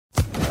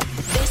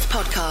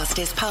podcast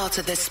is part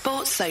of the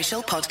Sports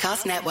Social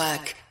Podcast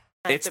Network.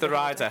 It's The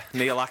Rider,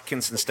 Neil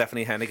Atkinson,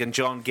 Stephanie Hennigan,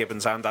 John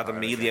Gibbons and Adam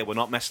Melia. We're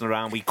not messing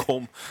around. We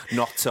come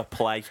not to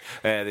play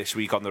this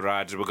week on The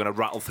Riders. We're going to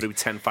rattle through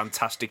 10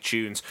 fantastic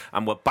tunes,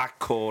 and we're back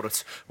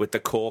chorus with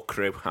the core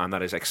crew, and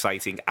that is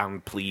exciting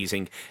and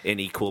pleasing in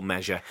equal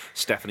measure.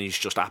 Stephanie's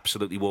just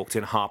absolutely walked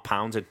in, heart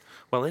pounding.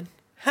 Well in?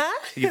 Huh?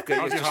 How's your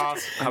heart?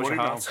 How's your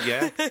heart?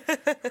 Yeah.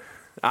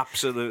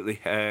 Absolutely.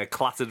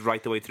 Clattered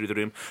right the way through the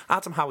room.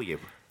 Adam, how are you?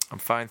 I'm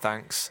fine,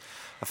 thanks.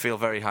 I feel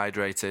very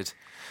hydrated,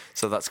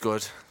 so that's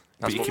good.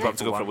 But you keep having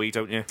to go for a wee,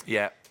 don't you?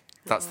 Yeah,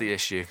 that's the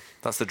issue.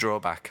 That's the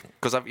drawback.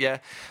 Because I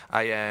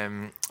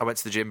went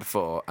to the gym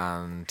before,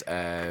 and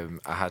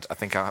I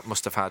think I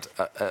must have had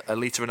a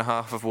litre and a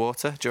half of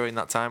water during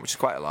that time, which is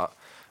quite a lot.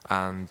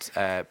 And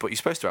but you're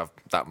supposed to have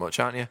that much,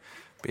 aren't you?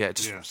 But yeah,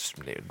 just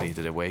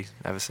needed a wee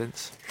ever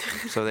since.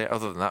 So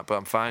other than that, but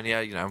I'm fine.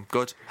 Yeah,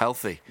 good,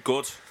 healthy,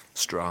 good,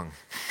 strong.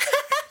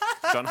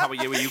 John, how are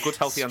you? Are you good,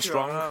 healthy, and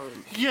strong?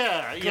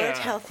 Yeah. Good,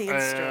 healthy,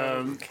 and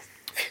strong.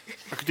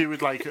 I could do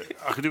with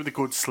a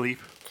good sleep.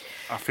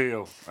 I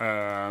feel,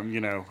 I've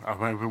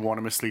been one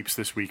of my sleeps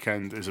this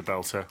weekend is a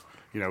belter.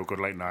 A good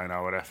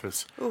 9-hour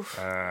effort.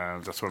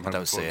 That's what I'm. I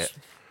don't see it.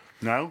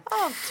 No.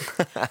 Oh,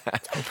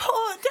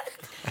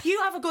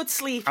 you have a good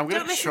sleep. I'm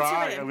going to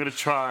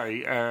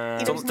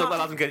try. Don't let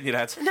Adam get in your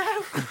head.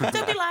 No,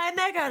 don't be lying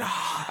there going.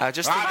 I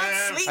just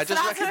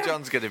reckon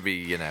John's going to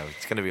be,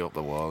 it's going to be up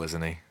the wall,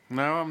 isn't he?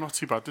 No, I'm not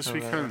too bad this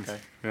weekend. Okay.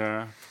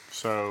 Yeah.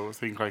 So I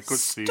think good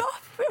sleep.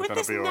 Stop with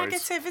this be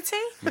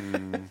negativity. Let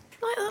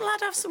the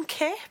lad have some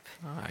kip.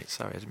 All right,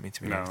 sorry, I didn't mean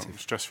to be No,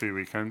 negative. stress-free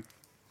weekend,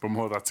 but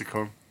more of that to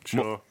come.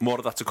 Sure. More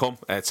of that to come.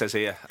 It says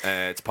here.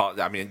 It's part.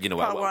 I mean,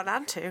 Part 1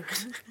 and 2.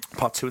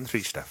 Part 2 and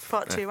 3, Steph.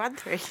 Part 2 and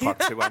 3.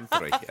 Part 2 and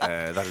 3.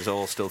 That is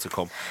all still to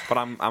come. But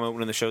I'm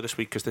opening the show this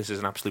week because this is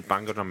an absolute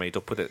banger and I'm made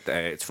up with it.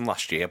 It's from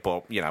last year,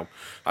 but I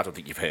don't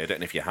think you've heard it,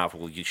 and if you have,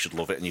 well, you should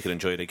love it and you can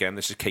enjoy it again.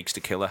 This is Cakes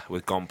to Killer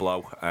with Gone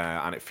Blow,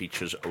 and it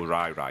features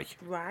Rai Rai.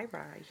 Rai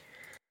Rai.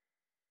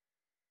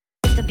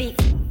 The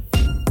beat.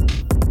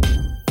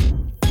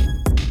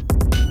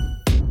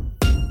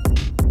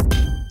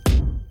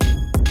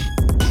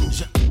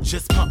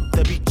 Just pump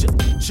the beat,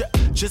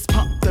 just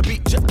pump the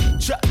beat, just pump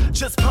the beat,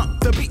 just pump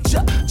the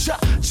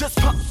beat, just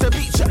pump the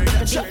beat,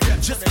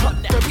 just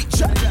pump the beat,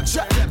 just pump the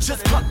beat,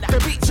 just pump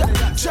the beat,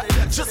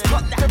 just pump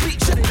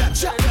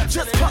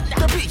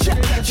the beat,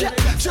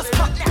 just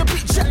pump the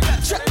beat,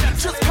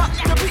 just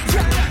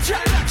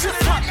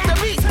pump the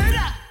beat.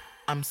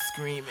 I'm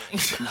screaming. Keep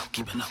it low,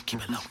 keep it low,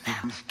 keep it low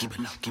now. Keep it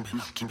low, keep it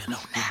low, keep it low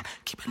now.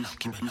 Keep it low,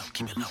 keep it low,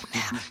 keep it low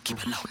now. Keep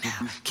it low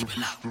now, keep it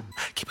low.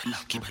 Keep it low,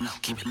 keep it low,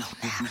 keep it low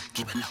now.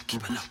 Keep it low,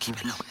 keep it low, keep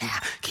it low now.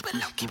 Keep it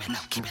low, keep it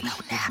low, keep it low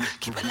now.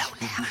 Keep it low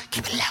now,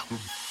 keep it low.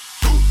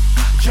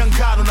 Young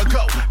God on the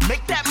go,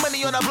 make that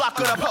money on the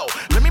block or the pole.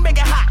 Let me make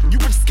it hot, you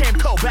bitches came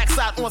cold.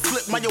 Backside on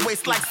slip, mind your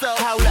waist like so.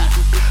 How up,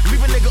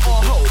 leave a nigga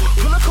on hold.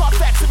 Pull a car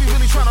facts if you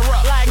really tryna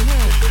rock. Like,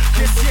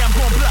 this year I'm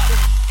gon' blow.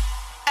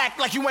 Act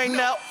like you ain't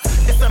know.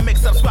 It's a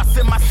mix-up, spots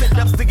in my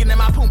sit-ups, digging in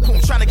my poom-poom,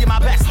 trying to get my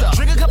back stuck.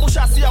 Drink a couple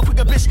shots, see how quick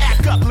a bitch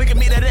act up. Look at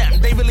me to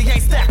them, they really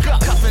ain't stack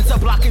up. Cuffing to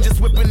blocking,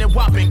 just whipping and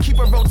whopping. Keep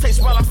a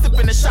rotation while I'm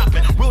sipping and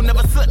shopping. We'll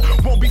never slip,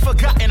 won't be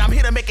forgotten. I'm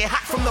here to make it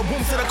hot from the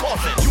womb to the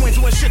coffin. You ain't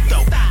doing shit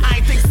though, I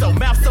ain't think so.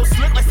 Mouth so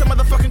slick like some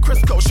motherfucking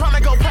Crisco. Trying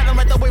to go platinum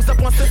like the waves up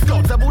on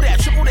Cisco. Double that,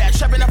 triple that,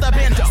 trapping out the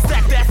bando.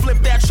 Stack that, flip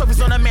that, trophies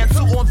on a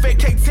mantle. On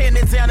vacate,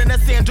 tanning down in a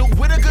sandal.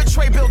 With a good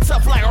tray built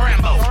tough like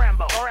Rambo.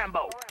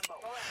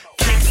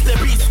 The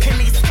beats,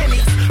 skinnies,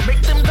 make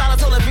them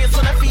dollars all advance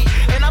on their feet.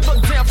 And I book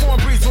down for a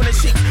breeze on the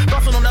cheeks.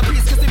 Bouncing on the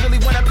beats cause they really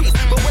want a piece.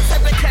 But what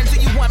type of cans do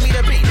you want me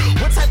to be?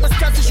 What type of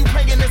stunts is you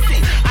playing to see?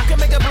 I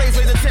can make a blaze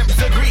raise the temp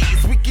degrees.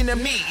 Weaken the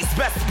knees,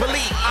 best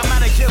believe I'm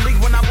out of gear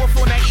league when I wolf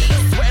on the E.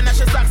 Sweating at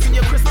your socks in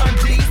your crisp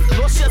undies.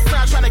 Lost your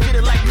sound trying to get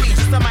it like me.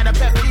 Just a minor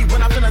pet peeve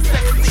when I'm feeling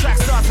sexy.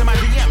 Track stars in my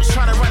DMs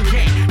trying to run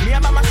game. Me,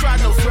 I'm on my stride,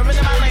 no swerving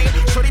in my lane.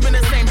 Shorty been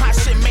the same hot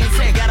shit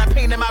maintain. Got a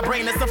pain in my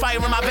brain, it's the fire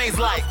in my veins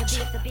like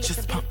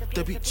just pump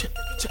the beat,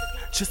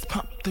 just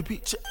pump the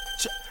beat,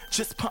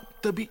 just pump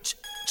the beat,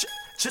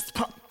 just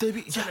pump the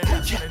beat,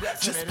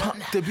 just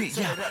pump the beat,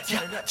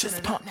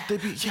 just pump the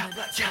beat,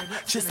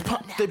 just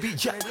pump the beat,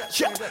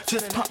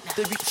 just pump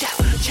the beat,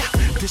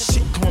 this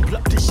shit gon'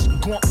 blow, this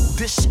shit gon' blow,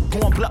 this shit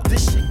gon' blow,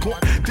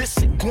 this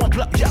shit gon'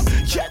 blow,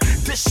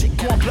 this shit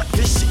gon' blow,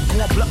 this shit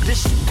gon' blow,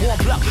 this shit gon'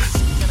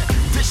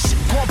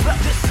 blow,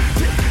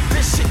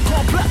 this shit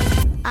gon' blow.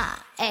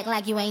 Act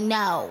like you ain't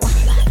know.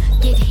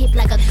 Get hit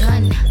like a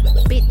gun.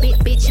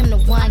 Bitch, I'm the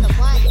one.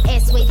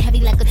 Ass weight heavy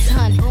like a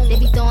ton. They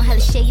be throwing hella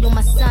shade on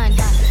my son.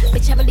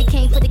 Bitch, I really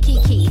came for the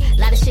kiki.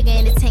 Lot of sugar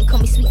in the tank, call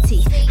me sweet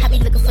tea. I be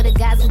looking for the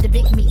guys with the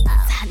big meat.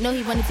 Know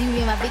he wanna be me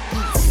and my big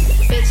beats.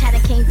 Bitch, I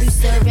done came through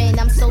serving.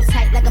 I'm so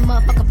tight like a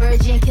motherfucking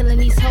virgin. Killing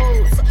these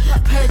hoes.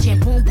 Purging,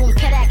 boom, boom,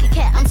 cat,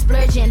 I'm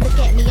splurging. Look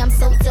at me, I'm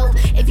so dope.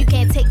 If you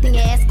can't take, then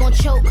your ass gon'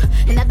 choke.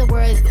 In other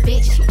words,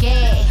 bitch,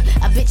 yeah.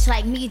 A bitch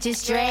like me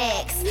just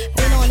drags.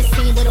 Been on the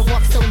scene with a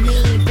walk so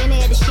mean. Been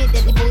there the shit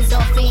that the boys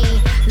all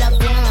fiend. Love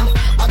down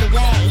all the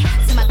way.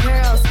 To my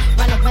girls,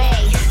 run away.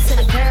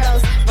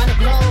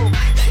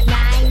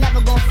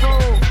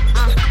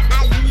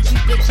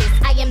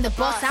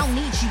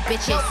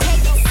 bitches.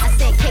 I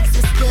said cakes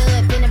was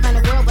good. Been around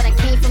the world, but I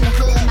came from the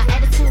hood. My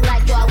attitude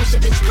like, yo, I wish a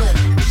bitch would.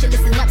 You should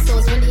listen up so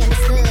it's really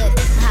understood.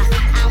 I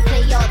don't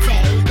play all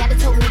day. Gotta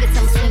told nigga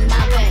tell him swing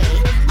my way.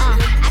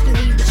 I can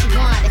give you what you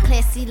want. A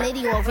classy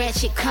lady or a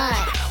ratchet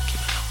cunt.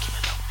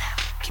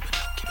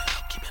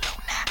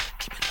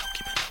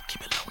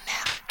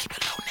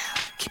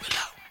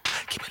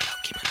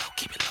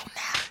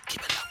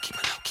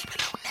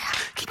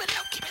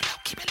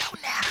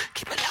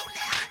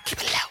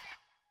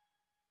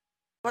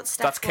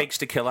 That's Cakes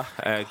to Killer,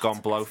 Gone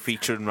Blow,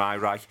 featuring Rai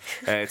Rai.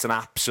 It's an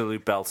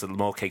absolute belter. The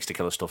more Cakes to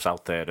Killer stuff's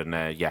out there, and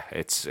yeah,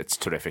 it's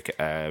terrific.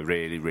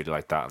 Really, really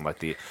like that, and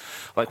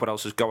like what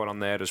else is going on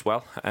there as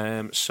well.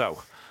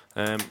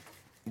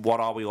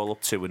 What are we all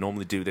up to? We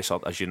normally do this,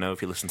 as you know,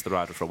 if you listen to the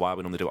Rider for a while,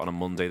 we normally do it on a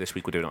Monday. This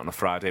week we're doing it on a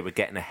Friday. We're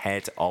getting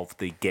ahead of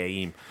the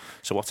game.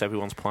 So what's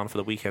everyone's plan for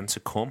the weekend to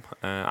come?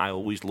 I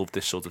always love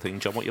this sort of thing.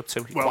 John, what are you up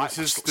to? Well,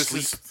 this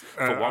is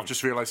I've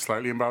just realised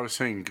slightly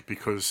embarrassing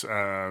because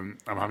I'm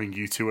having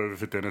you two over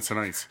for dinner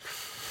tonight.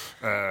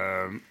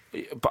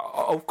 But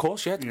of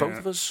course, yeah, it's both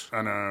of us.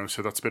 I know,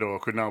 so that's a bit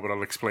awkward now, but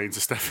I'll explain to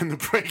Steph in the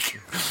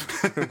break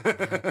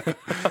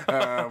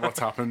what's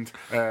happened.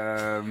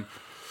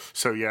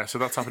 So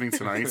that's happening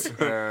tonight.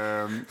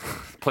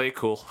 Play it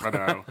cool. I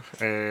know.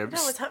 No,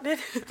 what's happening?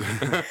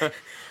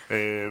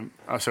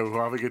 So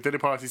we're having a dinner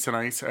party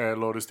tonight.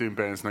 Laura's doing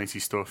Burns 90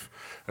 stuff.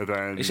 And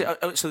then Is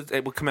it, so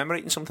we're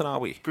commemorating something, are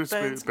we?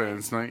 Burns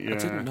night, yeah. I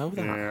didn't know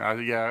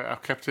that.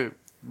 I've kept it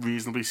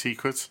reasonably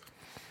secret.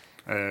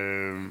 I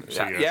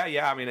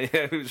mean,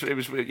 it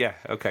was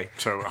okay.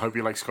 So I hope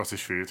you like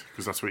Scottish food,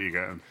 because that's what you're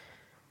getting.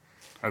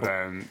 And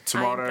then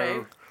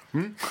tomorrow...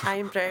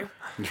 Iron brew.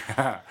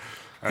 Yeah.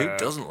 Who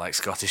doesn't like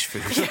Scottish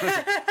food?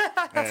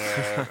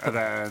 And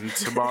then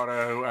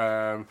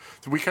tomorrow,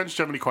 the weekend's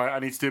generally quiet. I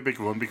need to do a big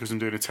run because I'm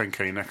doing a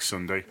 10k next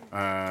Sunday.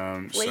 What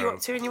are you up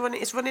to? And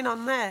it's running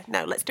on there.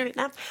 No, let's do it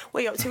now.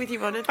 What are you up to with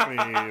your running?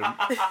 I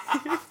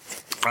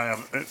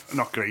am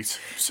not great,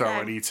 so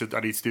I need to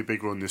do a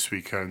big run this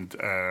weekend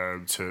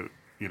to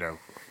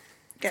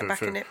Get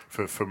back in it.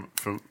 For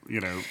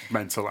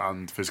mental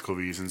and physical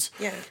reasons.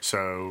 Yeah.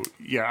 So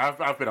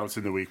I've been out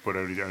in the week, but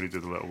only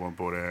did a little one.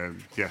 But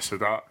so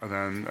that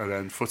and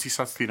then footy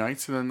Saturday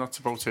night, and then that's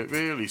about it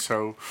really.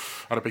 So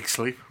I had a big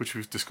sleep, which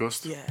we've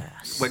discussed.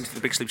 Yes. When do the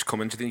big sleeps come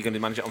in? Do you think you're going to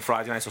manage it on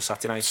Friday night or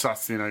Saturday night?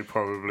 Saturday night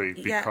probably,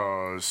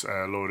 because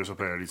Laura's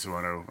up early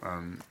tomorrow,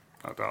 and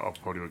I'll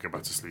probably get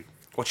back to sleep.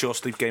 What's your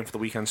sleep game for the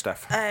weekend,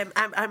 Steph?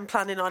 I'm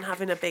planning on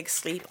having a big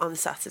sleep on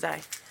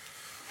Saturday.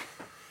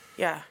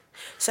 Yeah.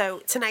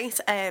 So tonight,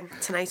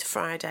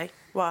 Friday.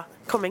 What?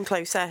 Coming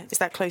closer. Is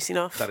that close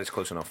enough? That is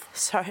close enough.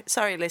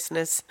 Sorry,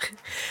 listeners.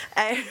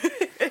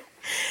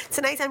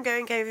 Tonight I'm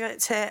going over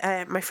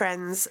to my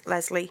friends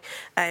Leslie,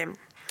 and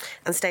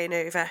staying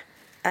over.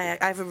 I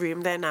have a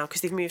room there now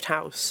because they've moved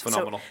house.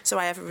 Phenomenal. So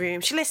I have a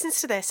room. She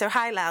listens to this. So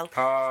hi, Lel.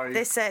 Hi.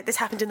 This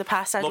happened in the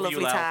past. I had a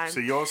lovely time.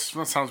 So yours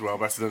sounds well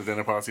better than a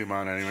dinner party of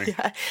mine anyway.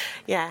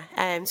 Yeah.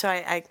 So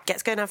I get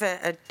to go and have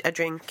a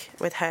drink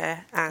with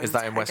her. And Is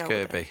that in West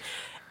Kirby?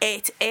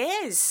 It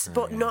is,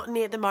 but not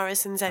near the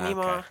Morrisons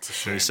anymore. Okay. It's a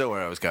shame. You saw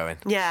where I was going.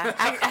 Yeah,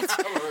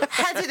 I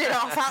headed it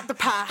off at the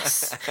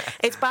pass.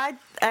 It's by,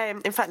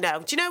 in fact, no.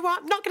 Do you know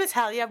what? I'm not going to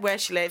tell you where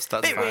she lives.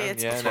 That's bit fine.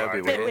 weird. Yeah,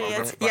 no, bit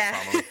weird.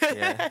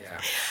 Yeah.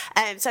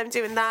 So I'm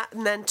doing that,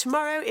 and then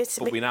tomorrow it's.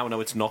 But we now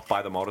know it's not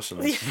by the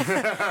Morrisons.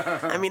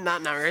 I mean,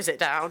 that narrows it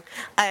down.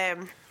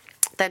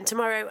 Then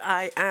tomorrow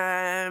I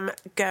am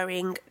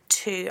going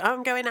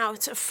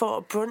out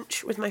for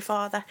brunch with my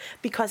father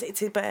because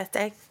it's his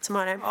birthday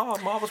tomorrow. Oh,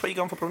 marvellous. Where are you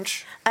going for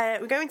brunch?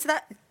 We're going to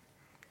that...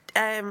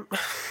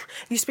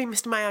 used to be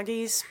Mr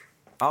Miyagi's.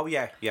 Oh,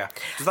 yeah.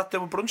 Does that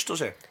do a brunch, does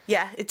it?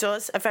 Yeah, it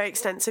does. A very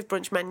extensive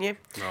brunch menu.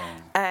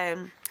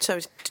 Oh. So I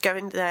was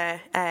going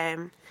there.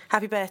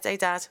 Happy birthday,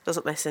 Dad.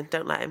 Doesn't listen.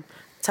 Don't let him.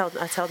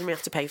 I told him you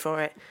have to pay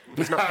for it.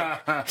 He's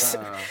not paying.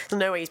 There's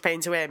no way he's paying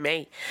to wear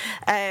me.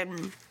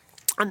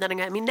 And then I'm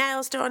getting my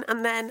nails done,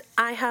 and then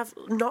I have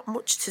not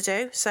much to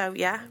do. So,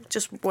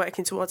 just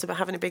working towards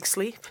having a big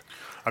sleep.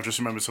 I've just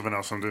remembered something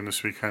else I'm doing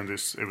this weekend.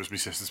 It was my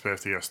sister's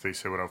birthday yesterday,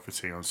 so we're out for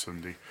tea on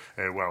Sunday.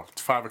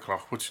 It's 5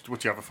 o'clock. What do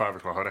you have at 5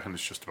 o'clock? I reckon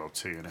it's just about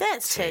tea, innit?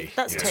 That's tea.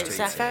 That's tea,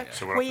 Sappho.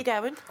 So where are you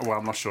going? Well,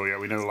 I'm not sure yet.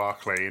 We know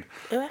Lark Lane.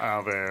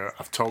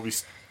 I've told my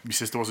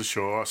sister wasn't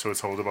sure, so I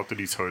told her about the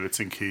new toilets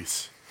in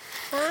Keith.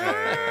 You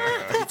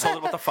told her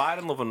about the Fire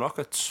and Love and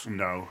Rockets?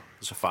 No.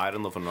 There's a Fire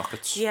and Love and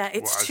Rockets. Yeah,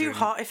 it's too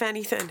hot, if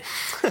anything.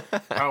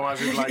 Oh,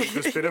 as in,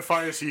 there's been a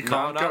fire, so you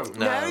can't go?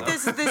 No,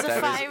 there's a fire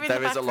in the bathroom.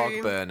 There is a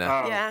log burner.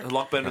 Yeah. A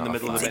log burner in the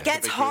middle of it. It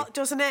gets hot,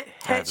 doesn't it?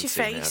 Hurts your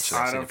face.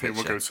 I don't think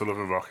we'll go to Love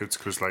and Rockets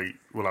because,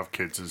 we'll have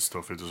kids and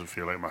stuff. It doesn't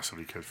feel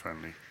massively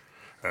kid-friendly.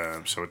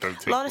 So I don't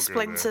think a lot of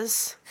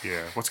splinters.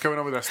 Yeah. What's going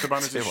on with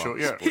Esteban? Is it shut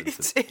yet?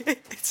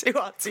 Two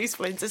hot, two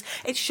splinters.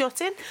 It's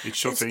shutting. It's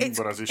shutting,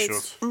 but has it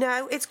shut?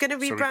 No, it's going to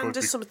rebrand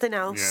as something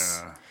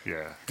else.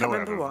 Yeah. No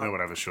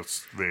one ever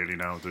shuts really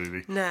now, do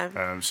they?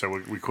 No. So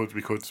we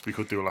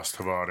could do a last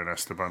Tavar in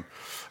Esteban.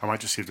 I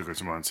might just see if they go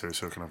to mine too,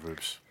 so I can have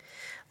ribs.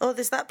 Oh,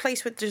 there's that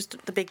place with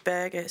just the big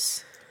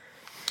burgers.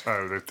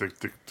 Oh,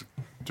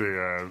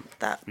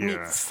 That yeah, meat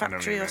I know factory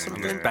what or you mean,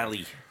 something. yeah.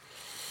 Belly,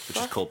 which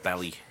is called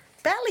Belly.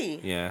 Belly?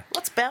 Yeah.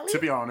 What's belly? To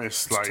be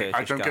honest, like I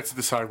Turkish don't guy. get to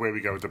decide where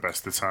we go at the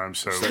best of times,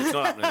 so So it's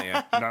not happening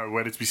here. no,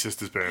 when it's my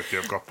sister's birthday,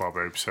 I've got Bob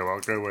Hope, so I'll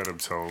go where I'm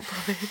told.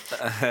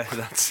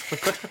 That's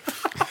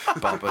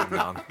Bob and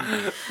none.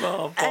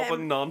 Bob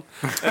and None.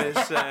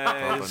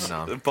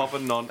 Bob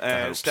and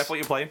None. Steph, what are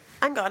you playing?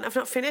 Hang on, I've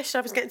not finished. I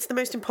was getting to the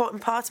most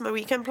important part of my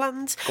weekend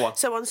plans. Go on.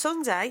 So on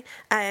Sunday,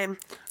 I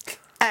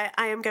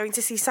am going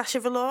to see Sacha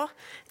Velour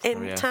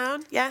in yeah.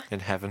 town. Yeah. In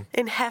heaven.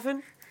 In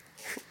heaven.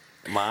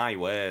 My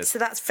word. So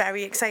that's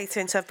very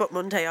exciting. So I've booked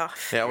Monday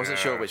off. Yeah, I wasn't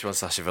sure which one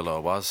Sacha Velour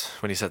was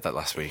when you said that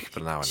last week,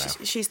 but now I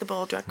know. She's the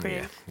ball drag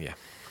queen. Yeah.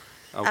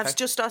 Okay. I've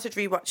just started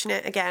rewatching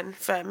it again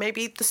for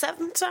maybe the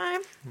 7th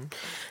time.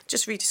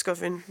 Just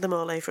rediscovering them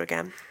all over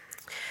again.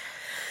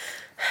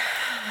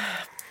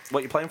 What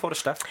are you playing for,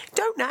 Steph?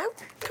 Don't know.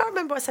 Can't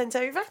remember what I sent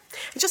over.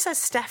 It just says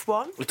Steph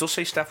 1. It does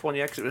say Steph 1,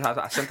 yeah, because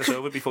I sent this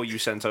over before you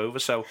sent over,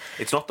 so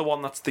it's not the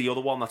one that's the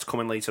other one that's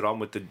coming later on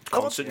with the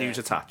concert news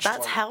attached.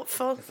 That's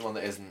helpful. It's the one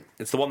that isn't.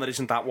 It's the one that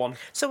isn't that one.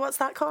 So what's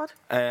that called?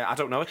 I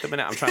don't know at the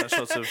minute. I'm trying to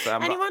sort of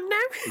Anyone know?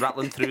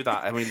 rattling through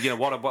that. I mean, you know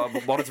what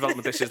a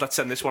development this is. Let's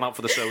send this one out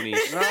for the Sonys.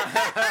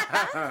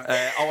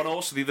 And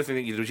also the other thing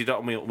that you do is you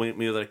don't have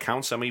my other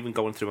accounts. I'm even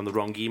going through on the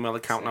wrong email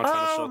account now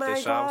trying to sort my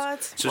this God.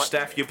 out. So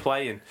Steph, you're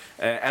playing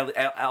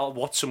L.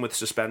 Watson with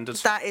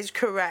Suspenders. That is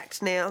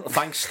correct, Neil.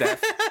 Thanks, Steph.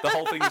 The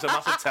whole thing is a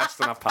massive test,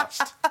 and I've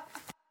passed.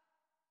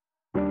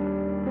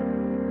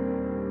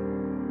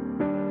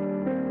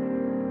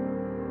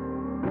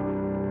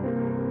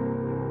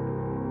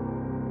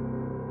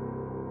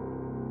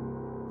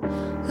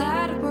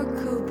 Ladybird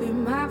could be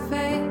my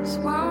face.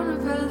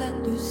 Won't ever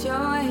let loose your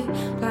weight.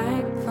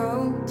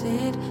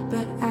 Blindfolded,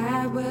 but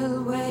I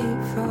will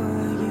wait for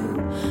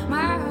you.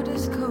 My heart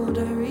is cold,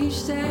 I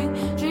reach day.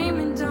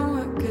 Dreaming don't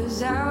work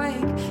 'cause I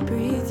wake.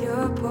 Breathe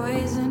your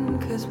poison,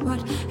 'cause what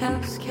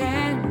else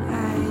can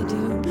I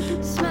do?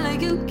 Smell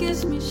like you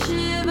gives me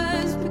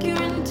shivers. But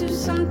you're into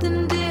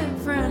something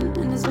different,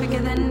 and it's bigger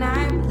than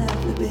I will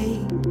ever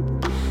be.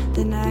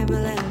 Than I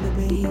will ever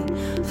be.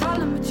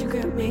 Falling, but you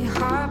grip me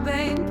hard,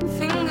 babe.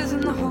 Fingers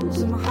in the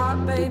holes of my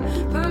heart, babe.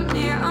 Put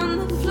me on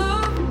the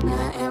floor, and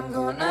I am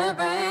gonna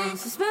break.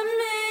 Suspend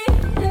me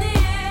in the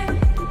air.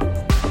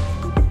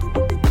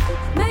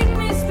 Make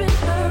me spin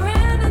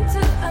around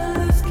until I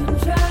lose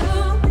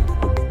control.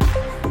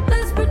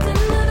 Let's pretend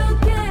I don't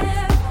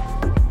care.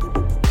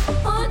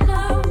 Oh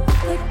no,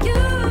 like you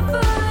were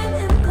falling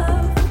in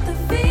love with the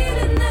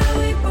feeling that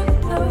we both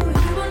know.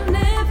 You will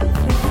never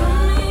feel for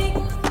me.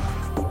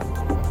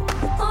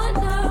 Oh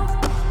no.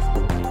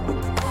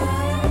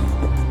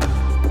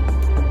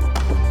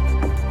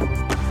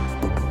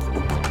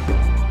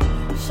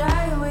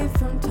 Shy away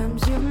from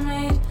times you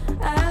made.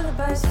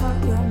 Alibis for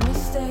your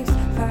mistakes.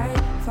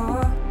 Fight for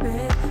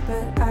it,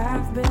 but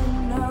I've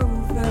been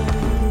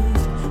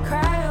overused.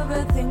 Cry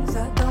over things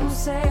I don't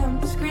say.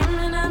 I'm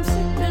screaming, I'm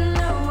slipping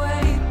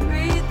away.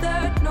 Breathe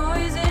that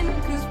noise in,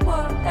 'cause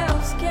what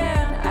else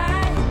can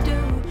I do?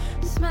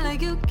 Smell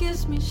like you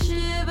gives me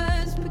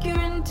shivers. But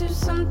you're into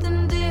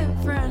something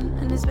different,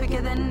 and it's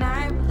bigger than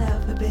I will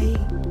ever be.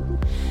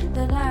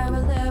 Than I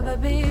will ever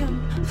be.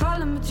 I'm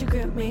falling, but you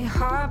grip me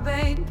hard,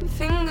 babe.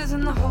 Fingers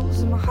in the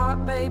holes of my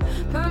heart, babe.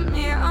 Put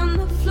me on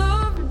the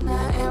floor, and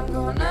I am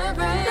gonna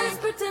break. Let's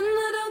pretend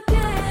I don't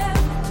care.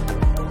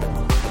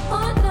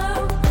 Oh no,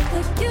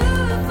 like you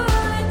were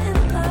falling in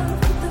love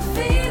with the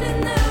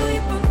feeling that we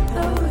both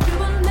know. You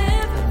will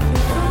never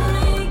feel for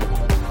me.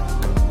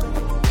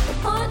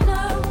 Oh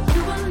no,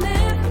 you will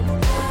never.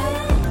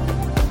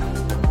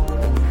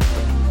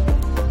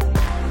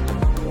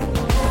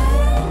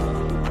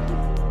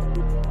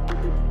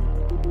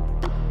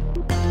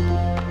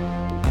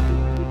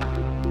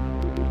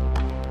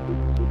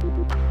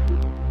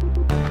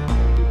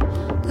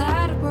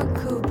 Ladybird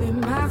could be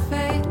my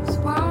face.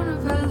 Won't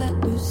ever let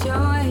loose your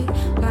weight.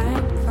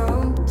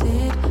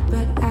 Blindfolded,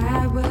 but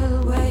I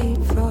will wait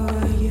for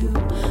you.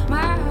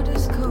 My heart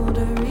is cold,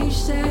 I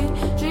reach day.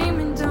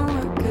 Dreaming don't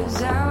work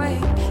 'cause I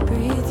wake.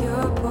 Breathe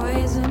your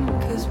poison,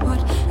 'cause what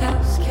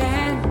else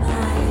can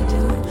I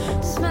do?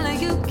 Smell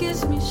like you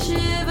gives me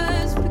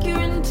shivers. But you're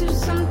into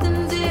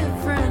something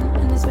different,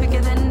 and it's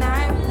bigger than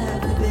I will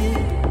ever be.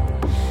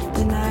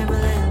 Than I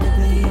will ever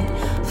be.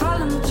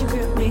 Falling, but you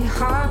grip me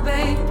hard,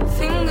 babe.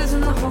 Fingers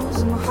in the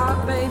holes of my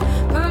heart, babe.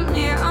 Put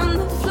me on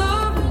the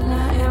floor, and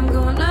I am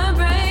gonna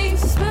break.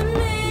 Suspend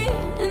me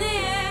in the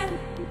air.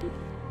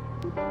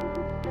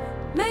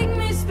 Make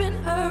me spin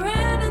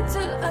around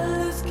until I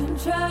lose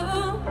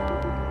control.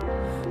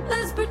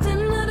 Let's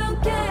pretend I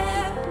don't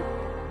care.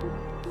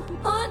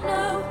 Oh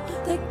no,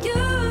 like you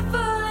were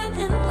falling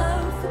in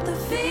love with the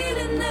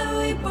feeling that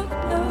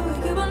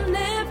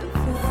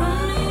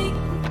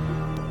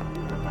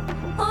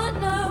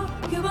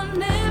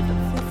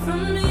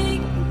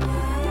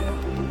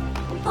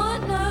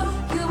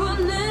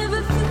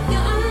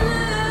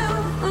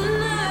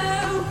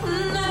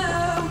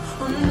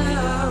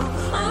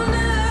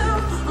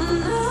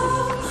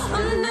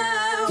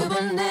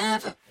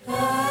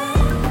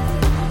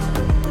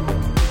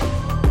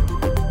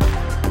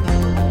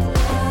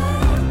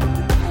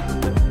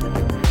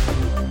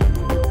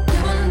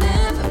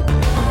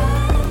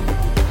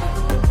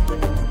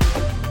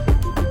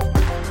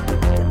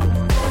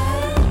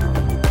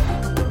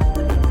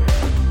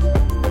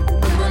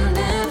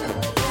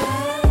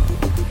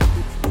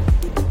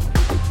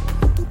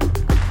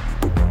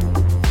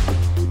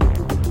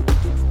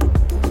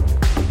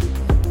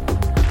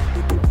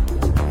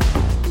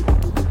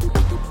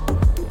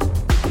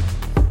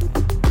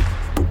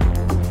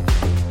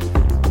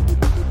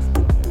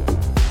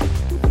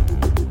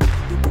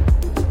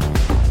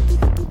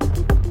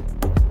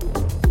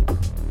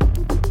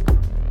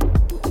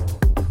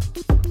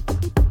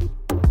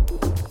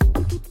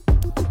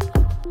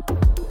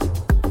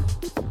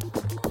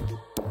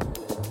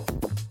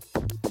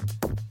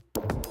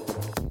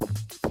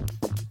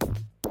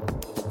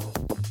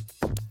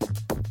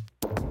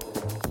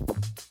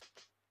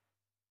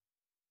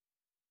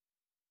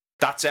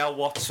That's Elle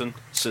Watson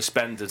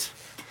suspended.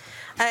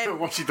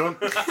 What's she done?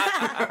 3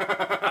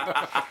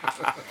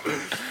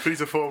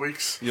 to 4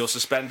 weeks. You're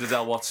suspended,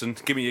 Elle Watson.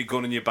 Give me your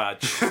gun and your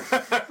badge.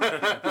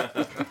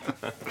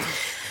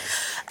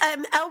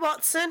 Elle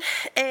Watson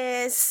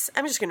is...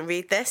 I'm just going to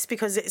read this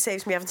because it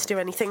saves me having to do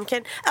any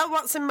thinking. Elle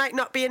Watson might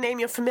not be a name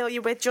you're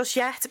familiar with just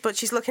yet, but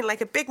she's looking like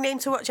a big name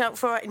to watch out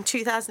for in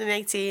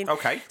 2018.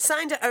 Okay.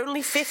 Signed at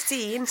only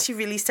 15, she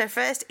released her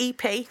first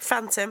EP,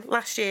 Phantom,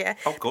 last year.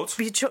 Oh, good.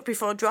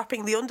 Before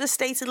dropping the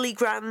understatedly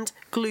grand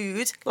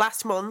Glued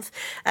last month,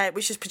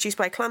 which was produced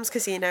by Clams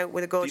Casino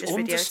with a gorgeous The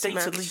video.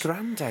 understatedly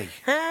grand, eh?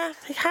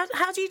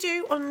 How do you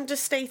do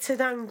understated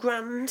and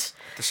grand?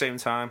 At the same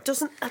time.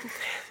 Doesn't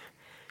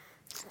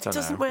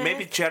work.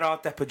 Maybe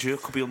Gerard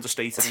Depardieu could be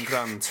understated and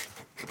grand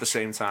at the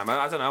same time.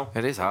 I don't know.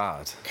 It is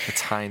hard. A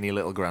tiny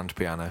little grand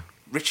piano.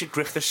 Richard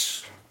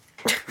Griffiths,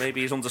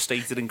 maybe he's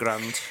understated and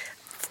grand.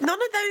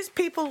 None of those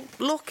people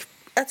look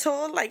at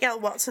all like Elle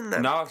Watson,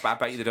 though. No, I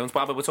bet you they don't.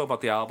 But we're talking about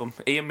the album.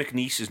 Ian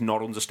McNeice is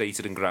not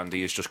understated and grand.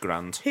 He is just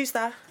grand. Who's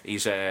that?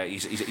 He's a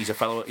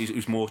fellow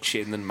who's more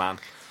chin than man.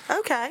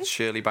 Okay.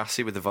 Shirley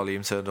Bassey with the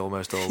volume turned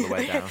almost all the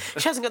way down.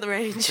 She hasn't got the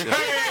range. Hey,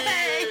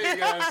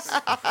 yes.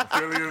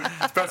 Brilliant.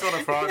 It's better on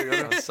a Friday,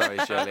 isn't it? Oh, sorry,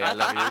 Shirley, I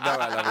love you. No,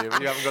 I love you,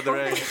 but you haven't got the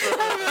range.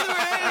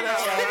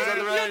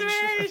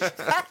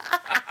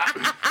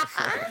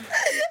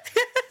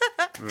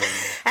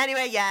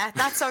 Anyway, yeah,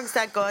 that song's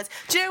that good.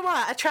 Do you know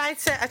what? I tried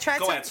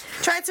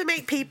to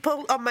make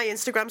people on my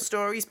Instagram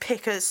stories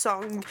pick a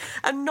song,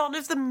 and none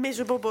of the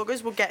miserable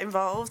buggers would get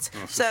involved.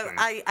 So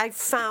I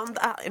found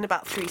that in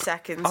about 3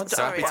 seconds.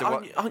 Sorry.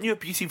 Aren't you a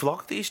beauty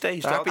vlog these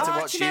days? Happy to Oh,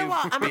 watch do you know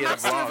what? I'm a be in a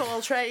master of vlog.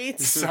 all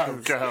trades. So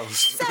girls.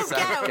 So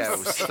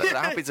girls. They're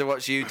happy to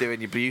watch you doing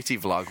your beauty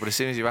vlog, but as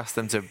soon as you ask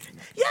them to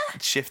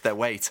shift their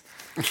weight,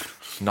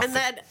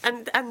 nothing.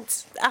 And then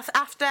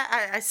after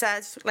I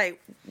said,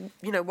 like,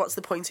 you know, what's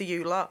the point of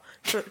you lot?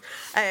 But,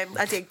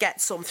 I did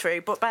get some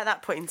through, but by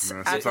that point,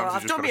 I thought,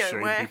 I've done my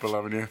own work. People,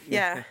 haven't you?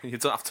 Yeah. You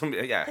don't have to.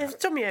 Yeah. I've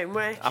done my own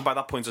work. And by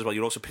that point as well,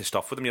 you're also pissed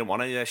off with them. You don't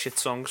want any of their shit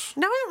songs.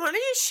 No, I don't want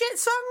any shit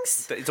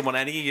songs. You don't want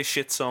any of your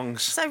shit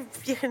songs. So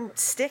you can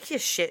stick your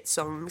shit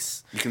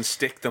songs. You can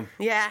stick them.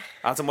 Yeah.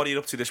 Adam, what are you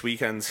up to this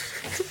weekend?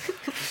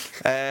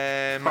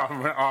 I'm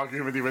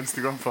arguing with your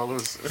Instagram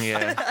followers.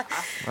 Yeah,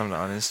 I'm not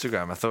on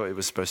Instagram. I thought it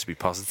was supposed to be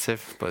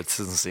positive, but it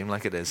doesn't seem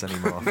like it is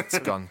anymore. It's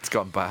gone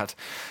bad,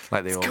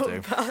 like they all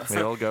do. Bad.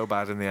 They all go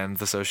bad in the end.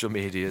 The social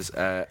medias.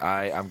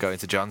 I am going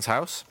to John's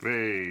house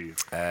Hey.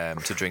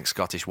 to drink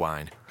Scottish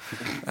wine.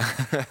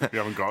 You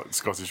haven't got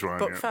Scottish wine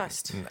But yet.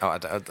 first. Oh, I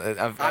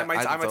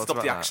might thought stop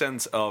about the that.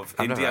 accent of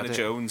I've never Indiana had it.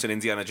 Jones and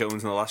Indiana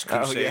Jones and the Last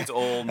Crusade yeah.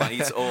 all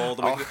night, all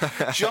the way.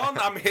 John,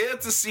 I'm here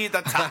to see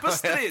the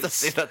tapestries. To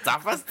see the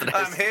tapestries.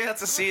 I'm here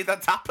to see the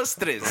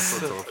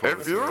tapestries.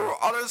 If you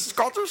are a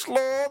Scottish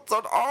lord,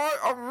 then I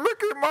am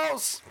Mickey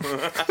Mouse.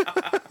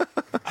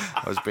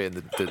 I was being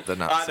the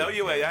Nazi. I know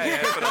you were,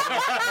 yeah.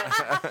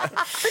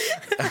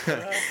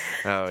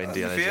 Oh,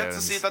 Indiana I'm here Jones.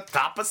 to see the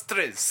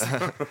tapestries.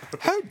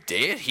 How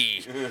dare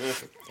he?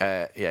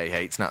 Yeah, he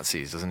hates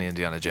Nazis, doesn't he,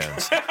 Indiana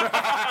Jones?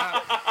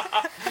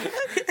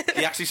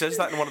 He actually says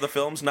that in one of the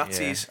films,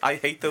 Nazis. I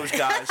hate those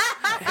guys.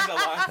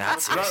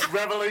 Nazis.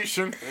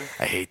 Revelation.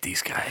 I hate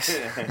these guys.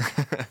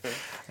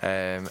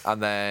 And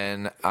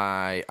then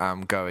I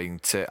am going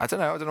to... I don't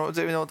know what I'm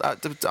doing.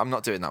 I'm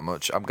not doing that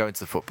much. I'm going to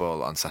the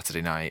football on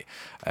Saturday night.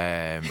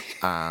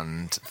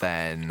 And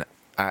then...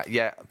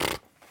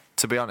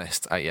 to be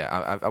honest,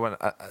 I went.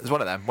 It was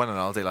one of them. Went on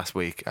holiday last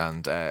week,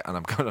 and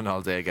I'm going on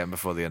holiday again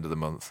before the end of the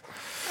month.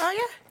 Oh,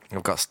 yeah?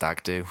 I've got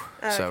stag do,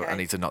 so okay. I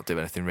need to not do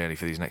anything really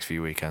for these next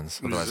few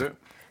weekends. When is it?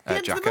 The end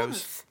of the Jacko's.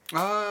 month.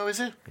 Oh, is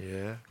it?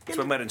 Yeah. It's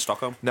when we're in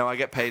Stockholm. No, I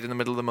get paid in the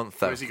middle of the month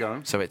though. Where's he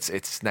going? So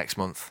it's next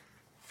month.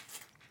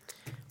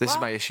 This is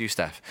What? my issue,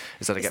 Steph.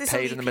 Is that I Is get this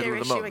paid a in the leap middle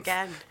year of the issue month.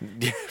 again?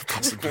 Yeah,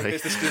 possibly.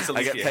 Is this a I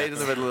leap get year? paid in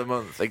the middle of the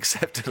month,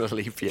 except in a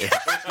leap year.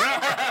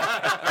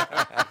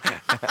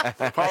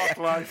 Park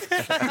life.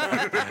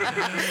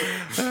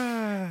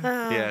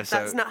 Yeah, so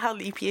That's not how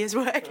leap years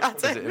work,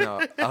 is it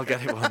not? I'll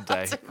get it one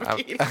day.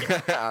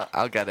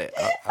 I'll get it.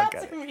 I'll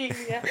get it.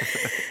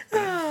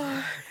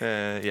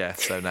 Yeah.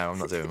 So no, I'm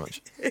not doing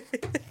much.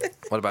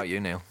 What about you,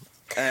 Neil?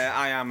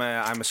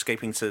 I'm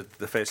escaping to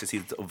the fair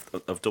city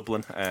of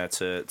Dublin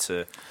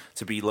to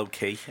be low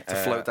key, To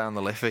float down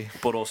the Liffey.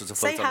 but also to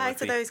float Say down hi the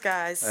to Liffey. those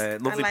guys.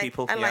 Lovely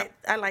people.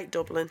 I like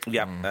Dublin.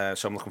 Yeah,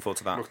 so I'm looking forward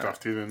to that. Looked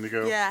after you, didn't they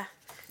go? Yeah.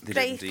 They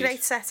did indeed.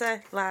 Great set of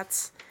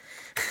lads.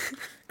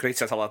 Great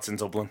set of lads in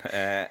Dublin.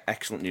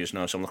 Excellent news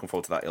now, so I'm looking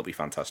forward to that. It'll be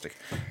fantastic.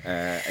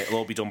 It'll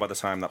all be done by the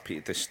time that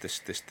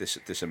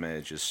this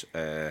emerges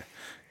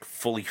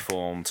fully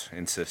formed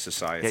into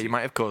society. Yeah, you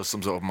might have caused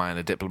some sort of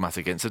minor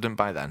diplomatic incident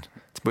by then.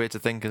 It's weird to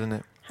think, isn't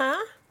it, Huh?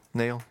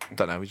 Neil?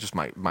 Don't know. We just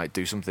might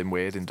do something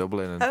weird in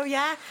Dublin. And Oh,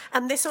 yeah.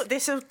 And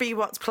this'll be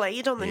what's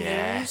played on the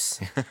Yeah. news.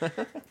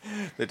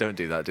 they don't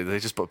do that, do they? They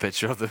just put a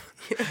picture of them.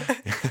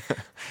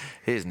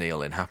 Here's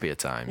Neil in happier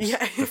times. Yeah.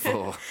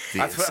 Before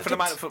the A friend of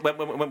mine,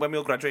 incident. when we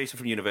all graduated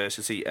from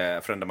university,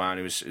 a friend of mine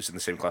who was in the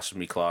same class as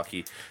me, Clark,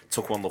 he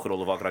took one look at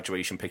all of our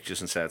graduation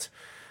pictures and said,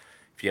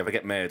 if you ever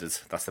get murdered,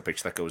 that's the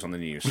picture that goes on the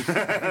news.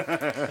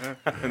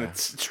 And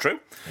it's true.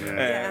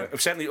 Yeah.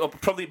 Certainly,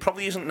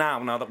 probably isn't now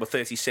that we're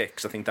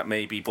 36, I think that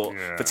may be, but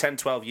for 10,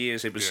 12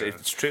 years,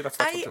 it's true. That's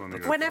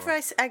Whenever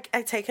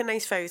I take a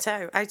nice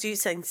photo, I do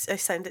send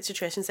it to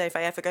Trish and say, if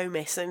I ever go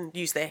missing,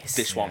 use this.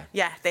 This one.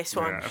 Yeah, this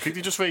one. Yeah. I think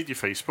they just raid your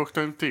Facebook,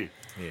 don't they?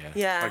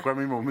 Yeah. Like when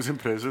my mum was in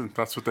prison,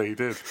 that's what they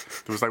did.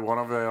 There was like one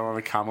of them on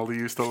a camel they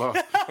used to love.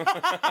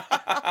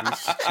 It was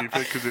stupid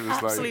because it was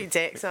Absolute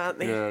dicks, aren't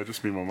they? Yeah,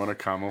 just my mum on a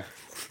camel,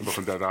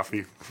 looking dead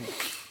happy.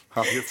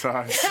 Happy at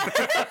times.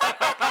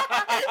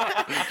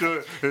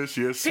 Here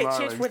she is, Pictured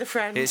smiling. with a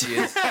friend. Here she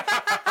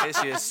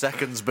is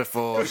seconds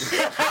before.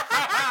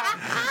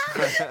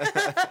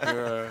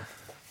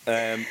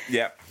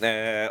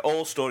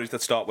 All stories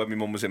that start when my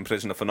mum was in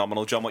prison are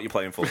phenomenal. John, what are you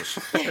playing for us?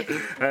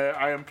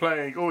 I am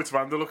playing. Oh, it's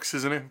Vandalux,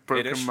 isn't it?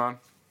 Broken It is. Man.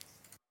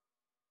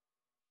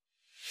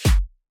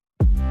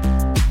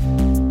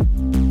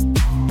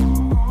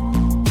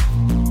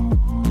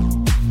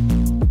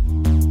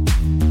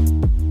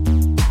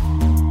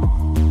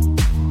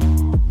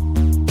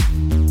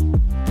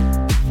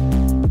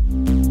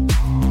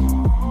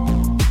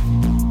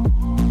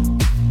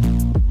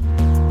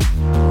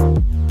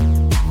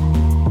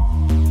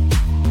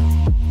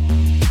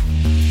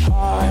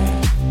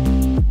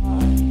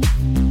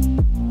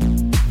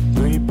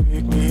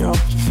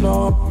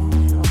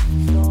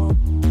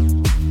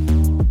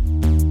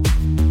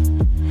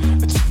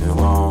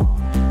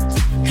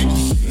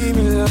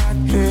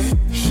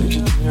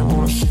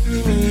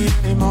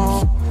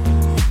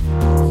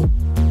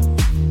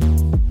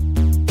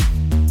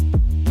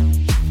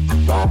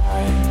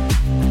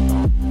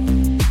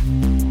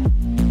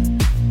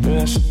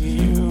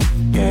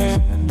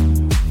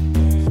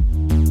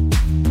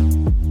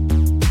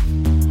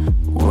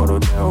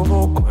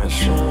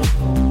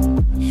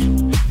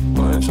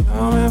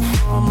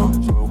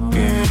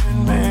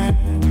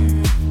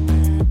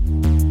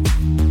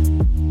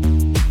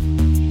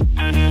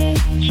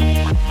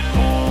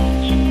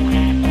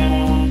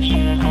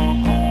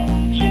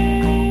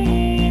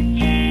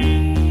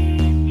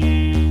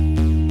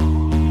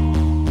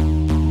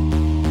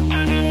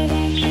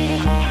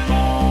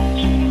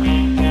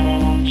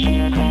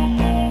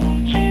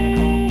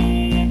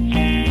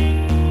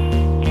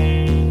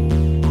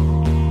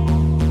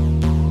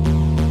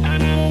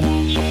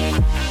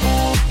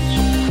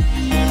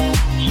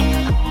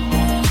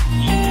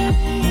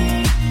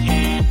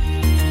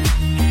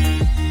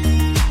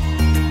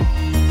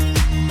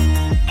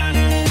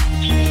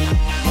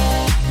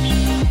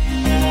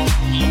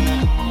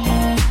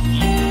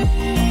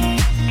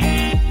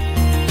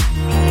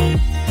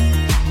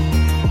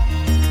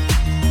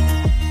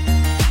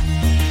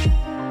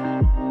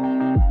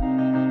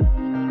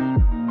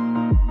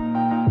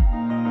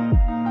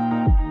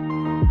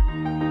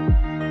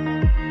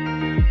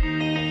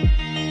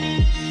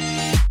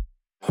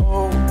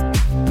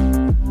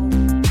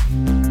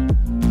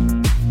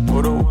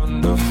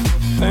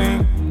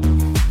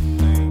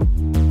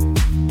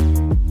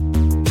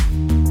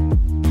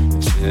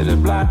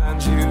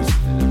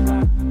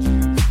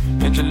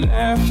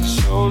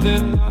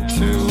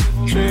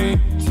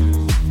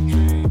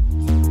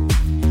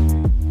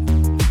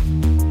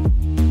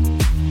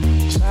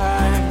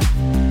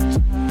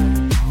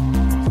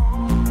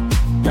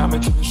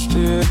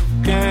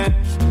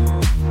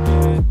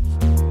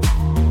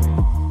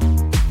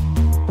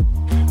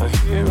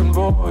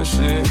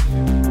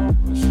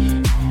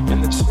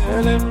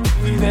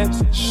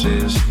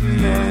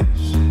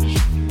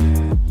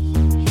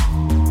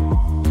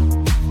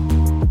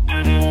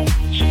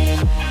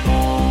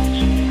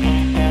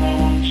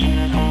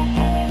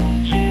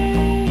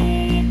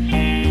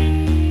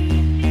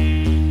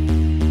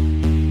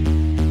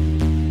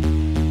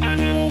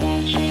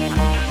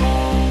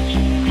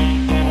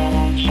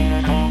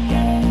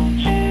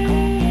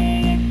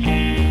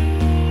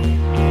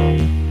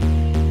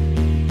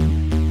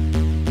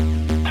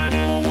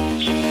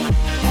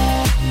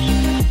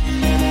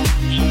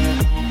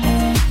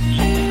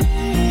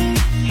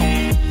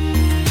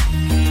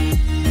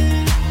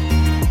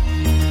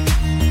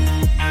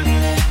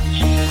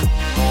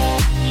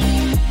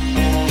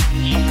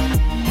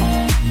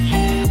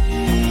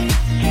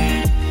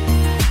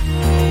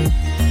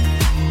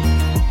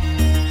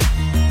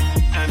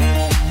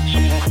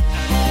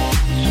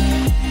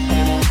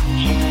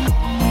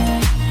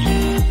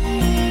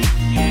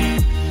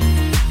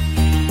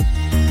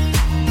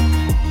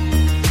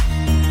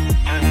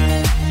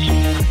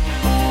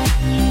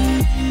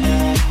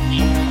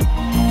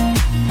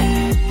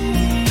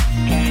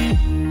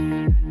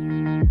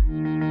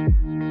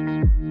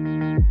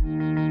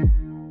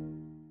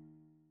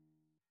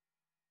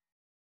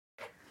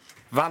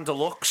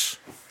 Vandalux.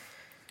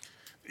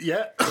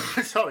 Yeah,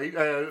 sorry,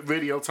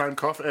 really old-time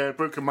cough.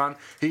 Broken Man,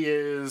 he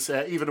is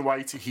Evan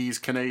White, he's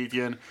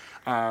Canadian,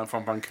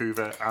 from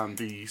Vancouver, and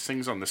he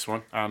sings on this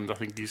one, and I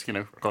think he's,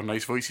 got a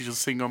nice voice, he should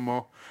sing on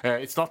more.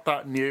 It's not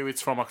that new,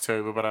 it's from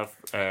October, but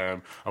I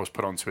was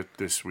put onto it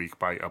this week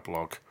by a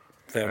blog.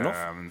 Fair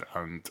enough.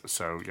 And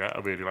so, yeah,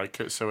 I really like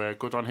it, so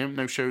good on him.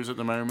 No shows at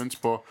the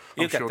moment, but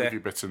I'm sure there'll be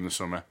bits in the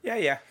summer.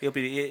 Yeah, he'll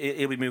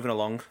be moving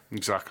along.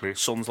 Exactly.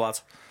 Sons,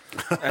 lad.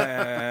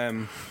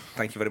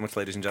 Thank you very much,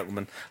 ladies and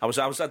gentlemen. I was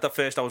at the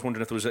first. I was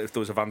wondering if there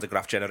was a Van de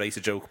Graaff generator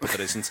joke, but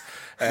there isn't.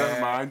 Never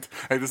mind.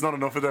 Hey, there's not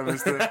enough of them,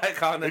 is there? I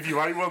can't. If you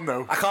write one,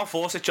 though, I can't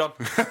force it, John.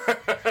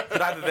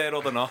 They're either there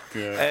or they're not.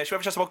 Yeah. Should we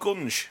have a chat about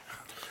Gunge?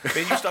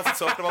 Me and you started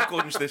talking about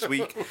Gunge this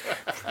week.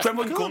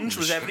 Remember when Gunge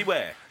was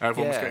everywhere?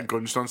 Everyone was getting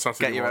gunged on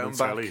Saturday Get your morning own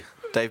telly.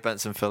 back. Dave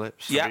Benson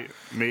Phillips. Yeah.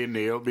 Me and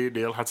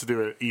Neil had to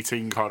do it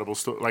eating horrible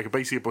stuff. Like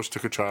basically Bush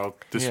took a child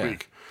this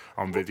week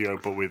on video,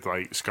 but with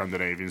like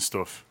Scandinavian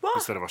stuff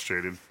instead of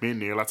Australian. Me and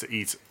Neil had to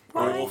eat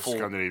awful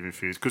Scandinavian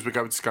food because we're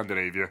going to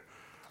Scandinavia.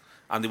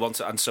 And they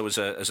wanted, and so as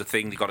a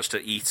thing, they got us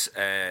to eat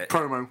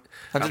promo.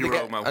 And did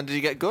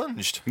you get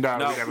gunged? No,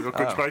 we never got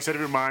gunged. But I said it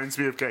reminds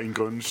me of getting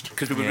gunged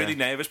because we were really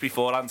nervous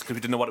beforehand because we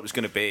didn't know what it was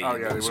going to be. Oh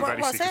yeah, they were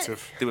very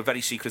secretive. They were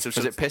very secretive.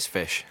 Was it piss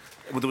fish?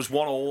 Well, there was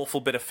one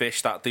awful bit of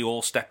fish that they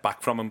all stepped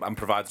back from and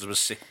provided us with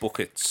sick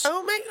buckets.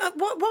 Oh my!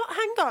 What?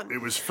 Hang on. It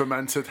was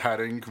fermented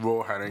herring,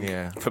 raw herring.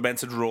 Yeah,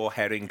 fermented raw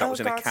herring that was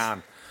in a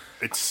can.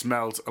 It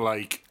smelled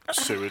like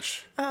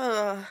sewage.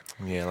 It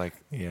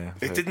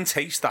didn't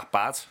taste that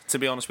bad, to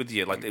be honest with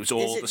you. Like it was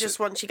all. Is it just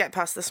once you get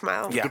past the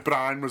smell? Yeah. The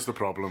brine was the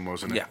problem,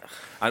 wasn't it? Yeah,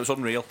 and it was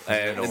unreal.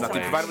 And that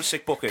they provided with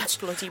sick buckets.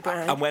 Bloody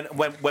brine. And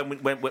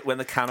when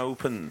the can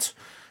opened,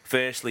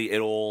 firstly, it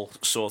all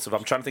sort of.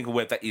 I'm trying to think of a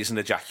word that isn't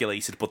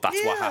ejaculated, but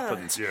that's what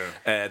happened.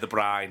 Yeah. The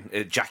brine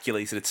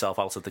ejaculated itself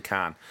out of the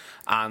can,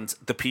 and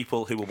the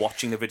people who were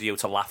watching the video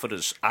to laugh at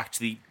us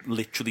actually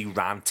literally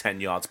ran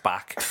 10 yards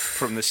back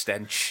from the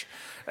stench.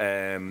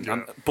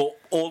 But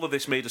all of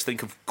this made us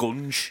think of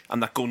Gunge,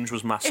 and that Gunge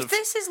was massive. If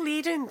this is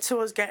leading to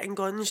us getting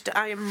gunged,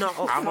 I am not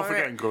up I'm for not for it.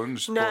 getting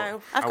gunged.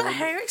 No, I've got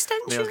hair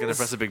extensions. Neil's going to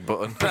press a big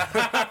button.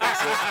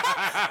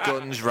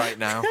 Gunge right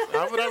now.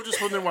 I was just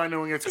wondering why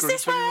no one gets Is gunged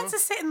this why I anymore. had to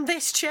sit in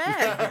this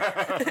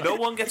chair? No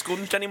one gets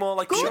Gunged anymore.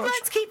 Like Good,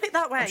 let's keep it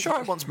that way. I'm sure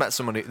I once met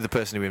the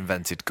person who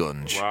invented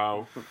Gunge.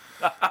 Wow.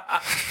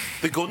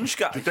 the Gunge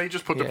guy. Did they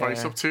just put the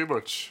price up too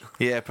much?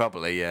 Yeah,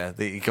 probably, yeah.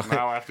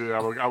 Now I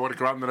want to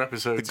go on an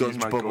episode The to use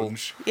Gunge my bubble.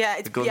 Gunge. Yeah,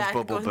 it's The Gunge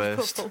bubble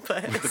burst. The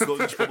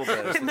Gunge bubble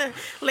burst. In the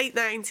late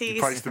 90s. He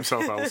priced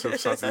himself out of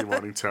Saturday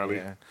morning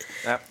telly.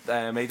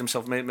 Made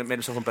himself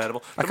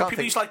unbearable. I can't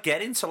People used to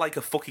get into like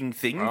a fucking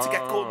thing to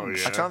get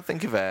Gunge. yeah. I can't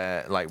think of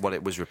what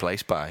it was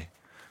replaced by.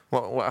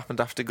 What happened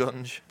after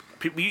Gunge?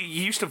 You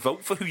used to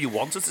vote for who you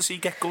wanted to see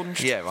get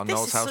Gunged. Yeah, on This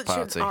Noel's is house such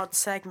party. an odd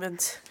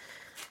segment.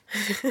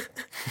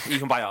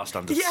 Even by our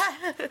standards.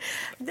 Yeah.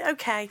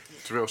 Okay.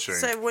 It's a real shame.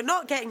 So we're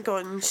not getting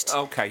gunged.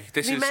 Okay,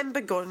 Remember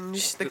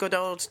Gunge, the good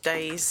old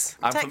days.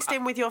 Text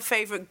in with your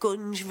favourite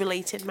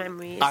Gunge-related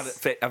memories.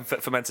 and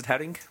fermented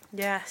herring.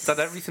 Yes. Is that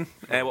everything?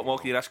 What more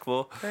can you ask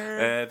for?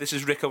 This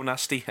is Rico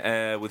Nasty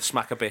with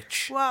Smack a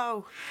Bitch.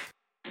 Whoa.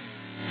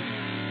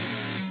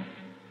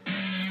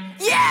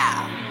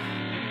 Yeah!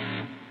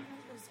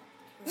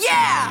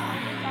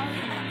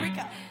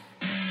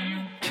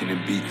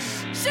 Killing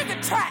beats. Sugar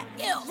track.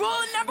 Don't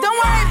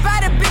worry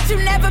about it, bitch, you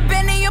never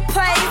been in your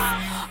place.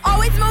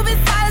 Always moving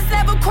silence,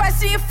 never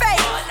question your fate.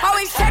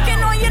 Always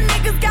checking on your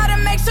niggas, gotta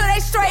make sure they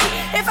straight.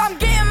 If I'm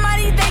getting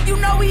money, then you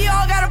know we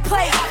all gotta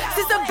play.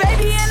 Since a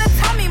baby in a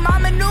tummy,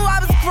 mama knew I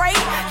was great.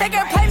 They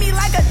can play me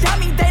like a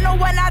dummy, they know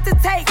what not to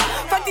take.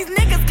 Fuck these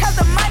niggas, cause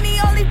the money,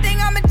 only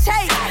thing I'ma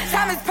chase.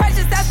 Time is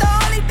precious, that's the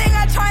only thing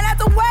I try not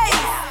to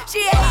waste.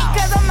 She hate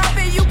cause I'm up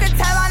and you can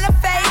tell on the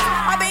face.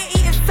 I've been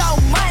eating so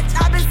much,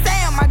 I've been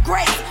saying my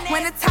grace.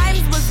 When the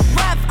times was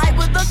rough, I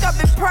would look up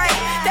and pray.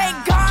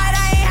 Thank God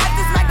I ain't have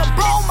to smack a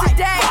bitch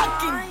today.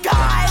 Fucking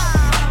God,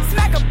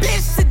 smack a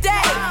bitch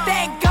today.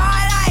 Thank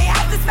God I ain't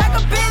have to smack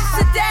a bitch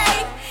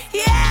today.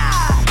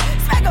 Yeah,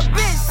 smack a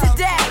bitch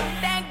today.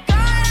 Thank God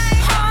I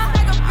ain't have to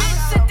smack a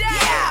bitch today.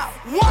 Yeah,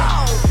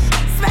 whoa,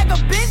 smack a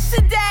bitch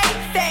today.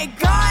 Thank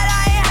God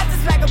I ain't have to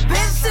smack a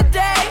bitch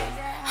today.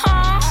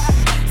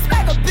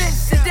 Smack a bitch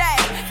today.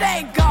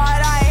 Thank God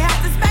I ain't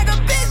have to smack a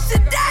bitch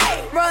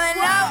today.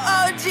 Rolling up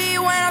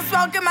OG when I'm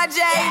smoking my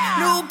J.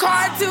 New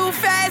car too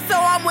fast, so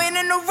I'm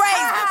winning the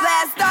race.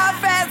 Blast off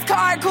fast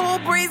car, cool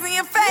breeze in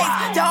your face.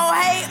 Don't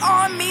hate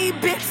on me,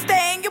 bitch,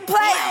 stay in your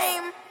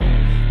place.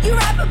 You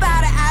rap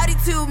about an Audi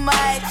too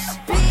much,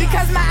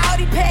 because my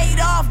Audi paid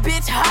off,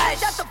 bitch, hush.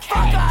 Shut the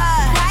fuck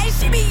up. Why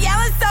she be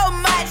yelling so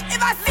much?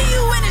 If I see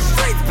you in the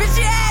streets, bitch,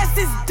 your ass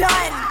is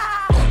done.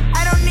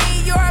 I don't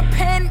need your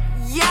opinion.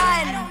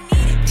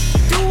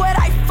 Do what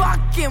I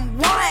fucking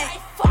want.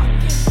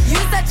 You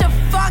such a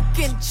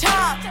fucking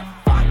chump.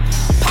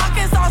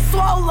 Pockets all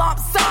swole lump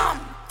sum.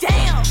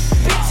 Damn,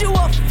 bitch, you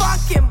a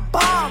fucking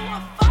bum.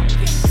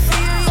 See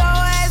you,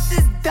 your ass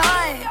is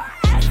done.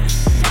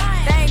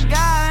 Thank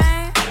God,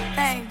 man.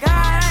 Thank God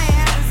I ain't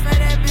have to smack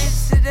that bitch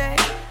today.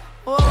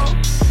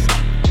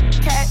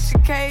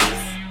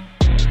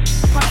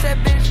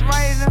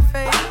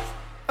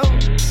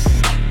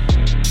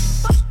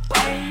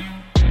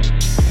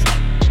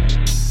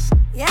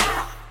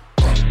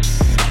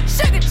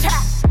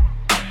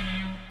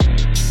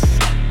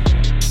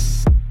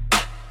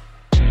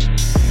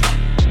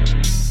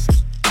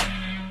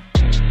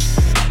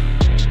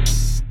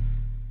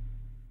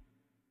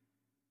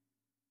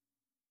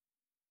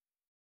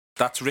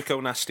 That's Rico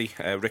Nasty.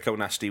 Rico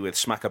Nasty with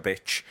Smack a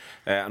Bitch.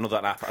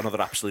 Another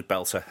absolute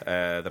belter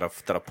that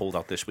I've pulled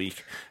out this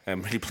week.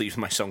 I'm really pleased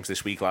with my songs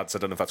this week, lads. I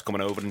don't know if that's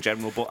coming over in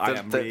general, but I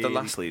am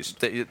really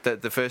pleased.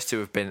 The first two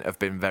have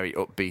been very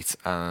upbeat,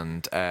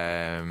 and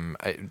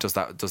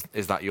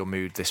is that your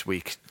mood this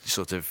week?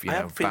 Sort of,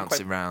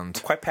 bouncing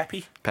around. Quite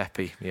peppy.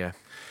 Peppy, yeah.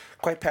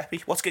 Quite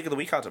peppy. What's gig of the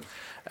week, Adam?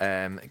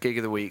 Gig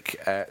of the week.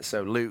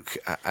 So Luke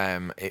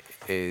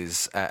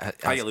is.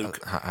 Hiya, Luke.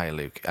 Hi,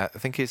 Luke. I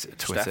think his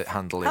Twitter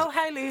handle is. Oh,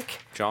 hi, Luke.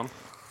 John.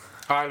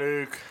 Hi,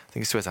 Luke. I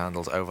think his Twitter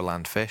handle's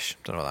Overland Fish.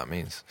 Don't know what that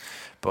means,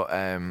 but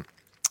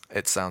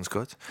it sounds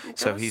good.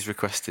 So he's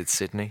requested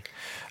Sydney.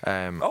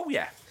 Oh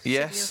yeah.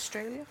 Yes.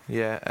 Sydney,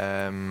 Australia.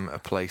 Yeah. A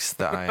place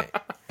that I.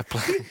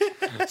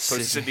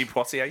 Sydney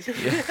Poitier.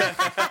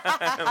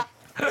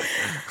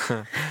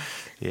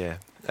 Yeah.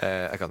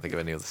 I can't think of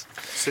any others.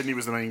 Sydney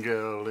was the main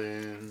girl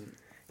in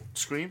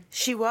Scream.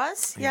 She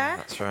was, yeah.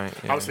 That's right.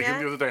 Yeah. I was thinking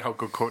the other day how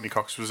good Courtney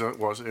Cox was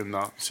in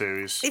that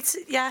series.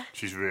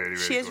 She's really, really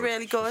she is good.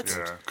 really good.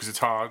 Yeah, because it's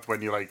hard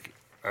when you like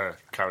a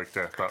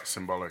character that's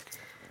symbolic.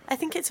 I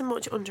think it's a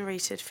much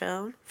underrated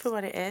film for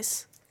what it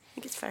is. I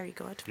think it's very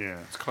good. Yeah,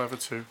 it's clever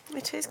too.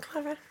 It is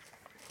clever.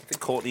 I think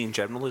Courtney in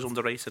general is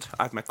underrated.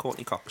 I've met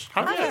Courtney Cox.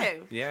 Have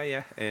you?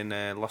 Yeah, in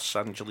Los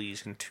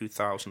Angeles in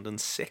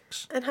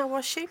 2006. And how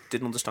was she?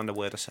 Didn't understand a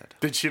word I said.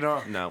 Did she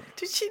not? No.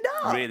 Did she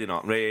not? Really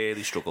not.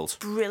 Really struggled.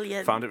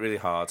 Brilliant. Found it really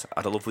hard.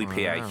 Had a lovely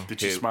PA. Did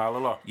she smile a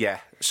lot?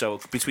 Yeah. So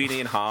between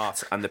Ian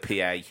Hart and the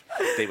PA,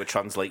 they were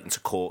translating to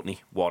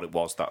Courtney what it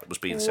was that was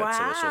being said.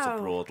 So it was sort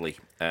of broadly.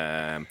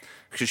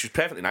 Because she's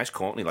perfectly nice,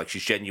 Courtney. Like,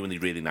 she's genuinely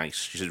really nice.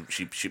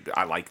 She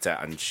I liked her,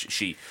 and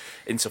she,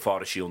 insofar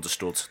as she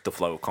understood the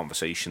flow of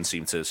conversation,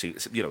 seemed to see.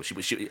 She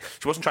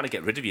wasn't trying to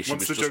get rid of you.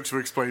 Once the jokes were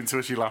explained to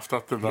her, she laughed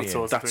at them.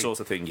 That sort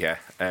of thing. Yeah.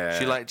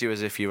 She liked you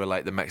as if you were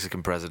like the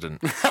Mexican president.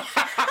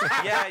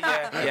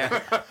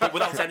 Yeah. But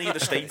without any of the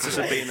status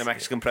of being the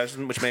Mexican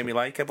president, which made me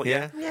like her. But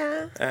yeah.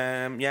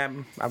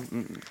 I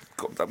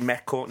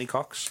met Courtney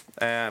Cox.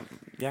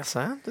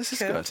 So this is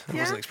Cool. good. I Yeah.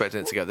 wasn't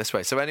expecting it to go this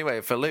way. So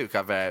anyway, for Luke,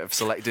 I've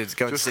selected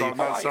going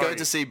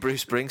to see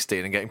Bruce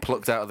Springsteen and getting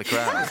plucked out of the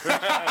crowd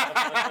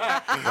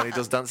when he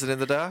does Dancing in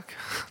the Dark.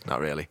 Not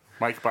really.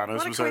 Mike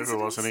Banners was over,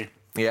 wasn't he?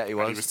 Yeah, he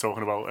was. And he was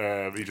talking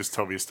about. He just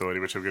told me a story,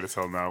 which I'm going to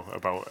tell now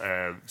about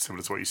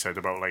similar to what you said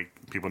about like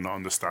people not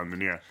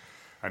understanding you.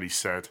 And he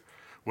said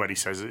when he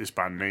says his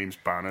band name's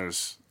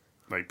Banners,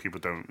 like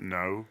people don't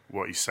know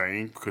what he's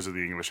saying because of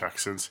the English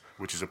accent,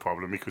 which is a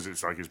problem because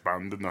it's like his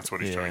band and that's what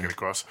he's trying to get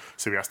across.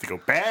 So he has to go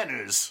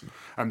Banners,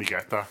 and they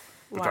get that.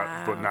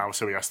 But now,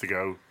 so he has to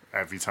go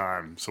every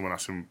time someone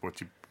asks him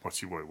what's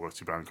your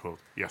band called.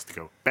 He has to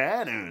go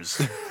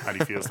Banners, and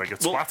he feels like a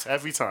twat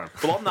every time.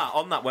 Well,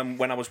 on that,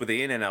 when I was with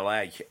Ian in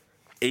LA,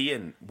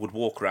 Ian would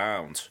walk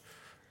around.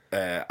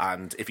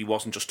 And if he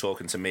wasn't just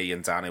talking to me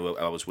and Dan, who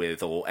I was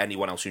with, or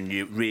anyone else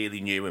who really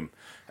knew him,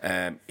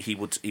 he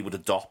would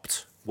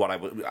adopt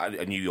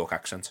a New York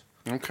accent.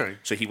 Okay.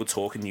 So he would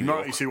talk in New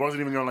York. No, he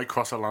wasn't even going like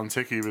cross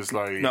Atlantic. He was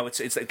like. No,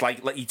 it's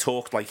like he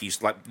talked like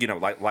he's like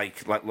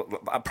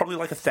probably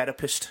like a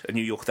therapist, a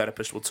New York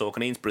therapist would talk.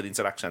 And Ian's brilliant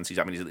at accents. He's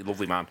a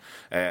lovely man,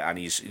 and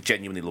he's a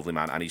genuinely lovely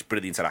man, and he's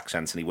brilliant at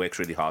accents, and he works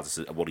really hard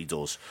at what he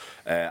does.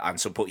 And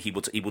so, but he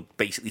would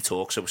basically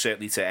talk. So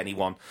certainly to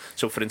anyone.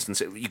 So for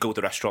instance, you go to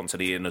the restaurant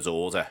and Ian has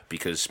order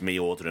because me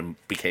ordering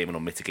became an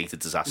unmitigated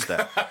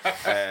disaster.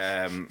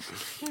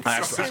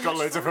 He's got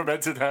loads of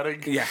fermented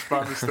herring. Yeah,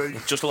 by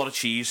mistake. Just a lot of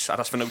cheese. I'd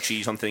ask for no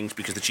cheese on things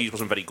because the cheese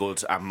wasn't very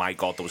good, and my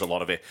God, there was a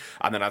lot of it.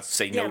 And then I'd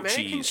say no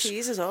American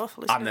cheese is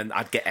awful. Isn't and then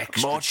I'd get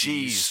extra more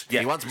cheese. Yeah.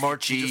 He wants more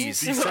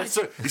cheese. He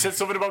said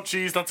something about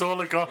cheese. That's all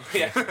I got.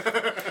 Yeah.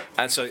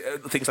 And so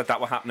things like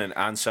that were happening,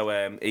 and so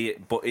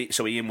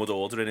so Ian would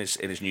order in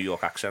his New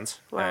York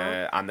accent,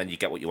 and then you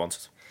get what you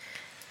wanted.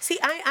 See,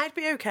 I'd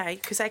be okay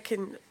because I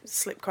can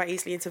slip quite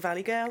easily into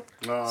Valley Girl,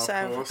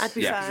 so I'd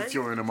be fine. It's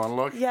your inner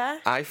monologue. Yeah.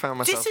 I found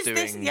myself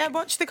doing.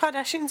 Watch the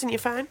Kardashians and you're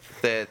fine.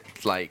 The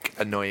like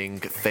annoying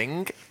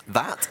thing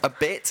that a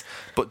bit,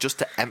 but just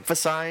to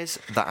emphasise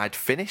that I'd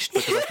finished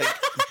because I think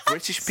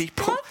British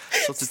people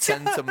sort of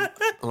tend to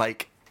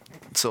like.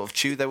 Sort of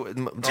chew their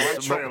mumble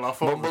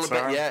a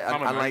bit,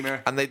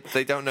 yeah, and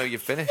they don't know you're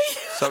finished.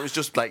 So it was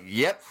just like,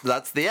 yep,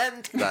 that's the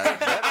end.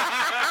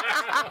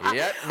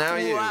 Yep, now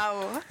you.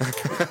 Wow.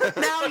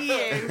 Now you.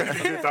 You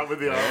did that with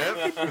the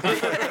arm.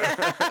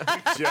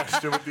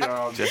 Gesture with the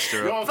arm.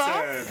 Gesture Your up.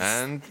 turn.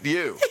 And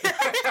you.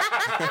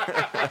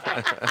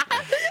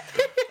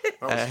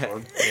 That was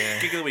fun.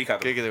 Gig of the week,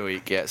 Adam. Gig of the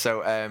week, yeah.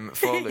 So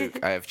for Luke,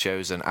 I have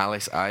chosen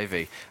Alice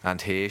Ivy,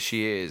 and here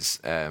she is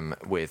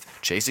with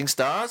Chasing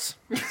Stars.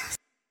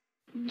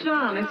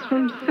 John, it's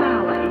from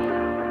Sally.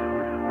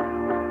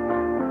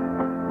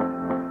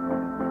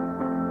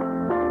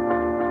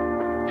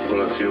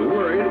 Well, if you're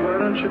worried, why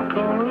don't you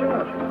call her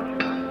up?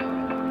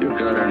 You've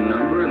got her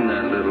number in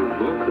that little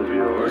book of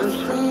yours.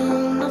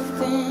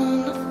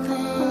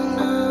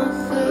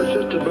 It's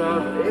just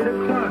about 8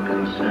 o'clock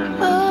in San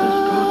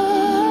Francisco.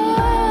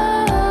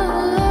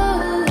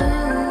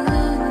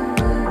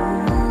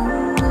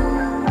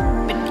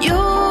 But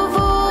you've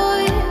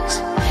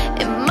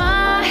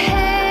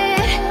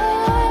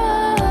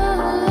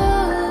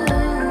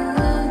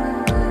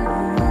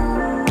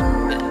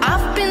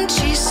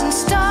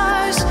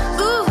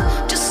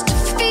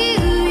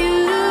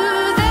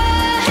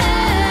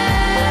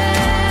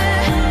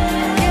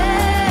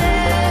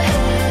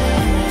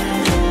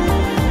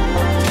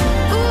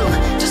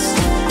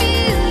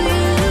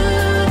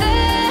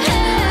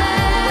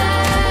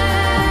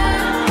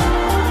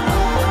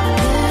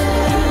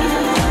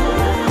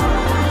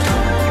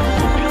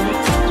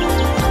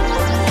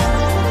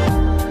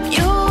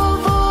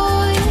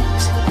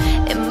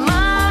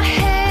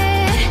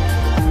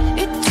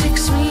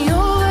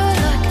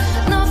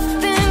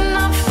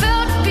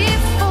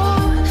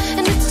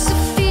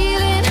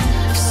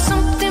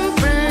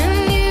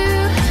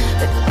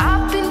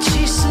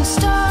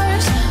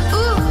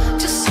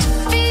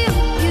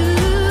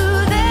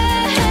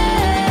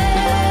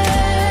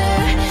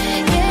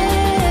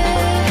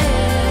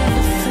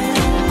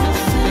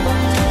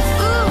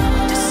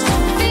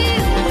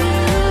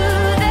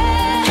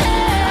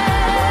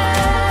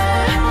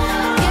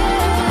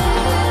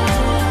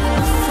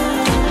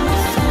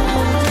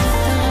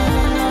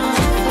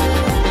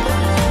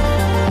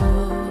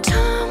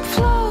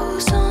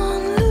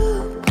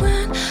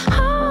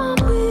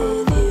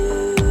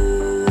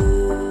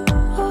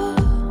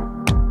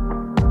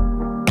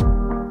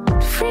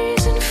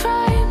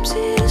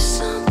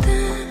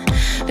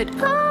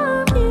that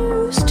I'm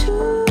used to.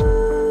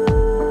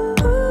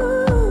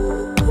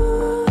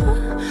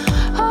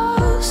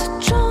 Oh, so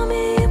draw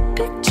me a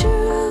picture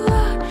of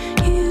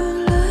what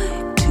you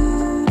like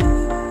to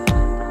do.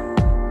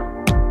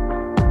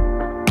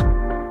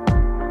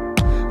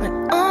 When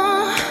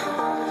I'm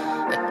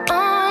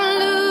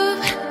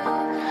loop,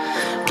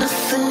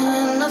 nothing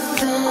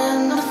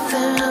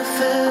I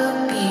felt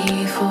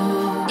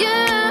before.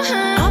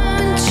 Yeah, I've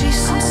been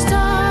chasing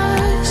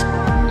stars.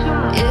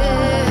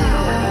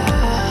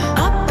 Yeah,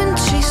 I've been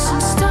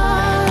chasing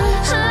stars.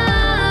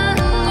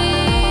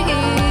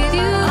 With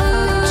you, I've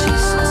been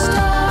chasing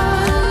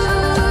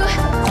stars.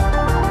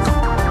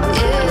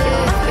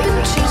 Yeah, I've been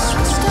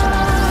chasing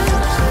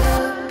stars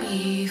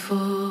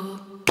before.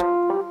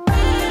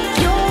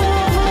 Your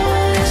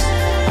voice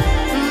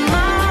in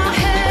my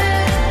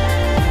head,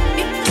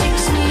 it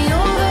takes me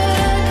over.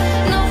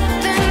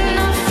 Nothing I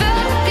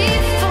felt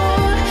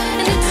before,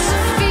 and it's a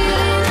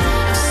feeling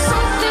of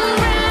something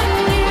brand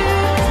new.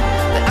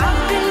 But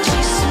I've been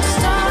chasing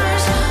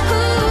stars,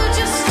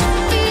 just to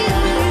feel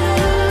you.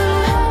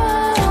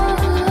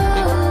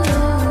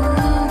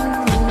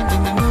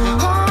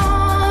 Oh,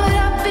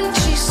 I've been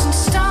chasing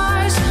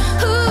stars,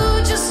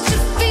 just to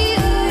feel you.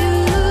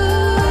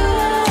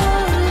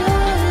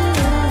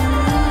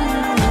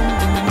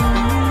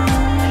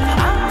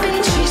 I've been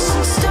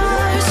chasing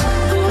stars,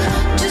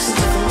 just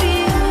to feel you.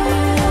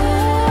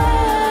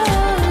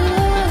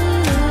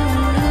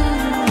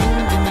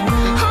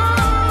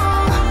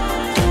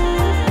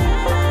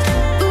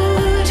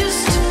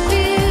 Just to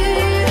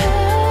feel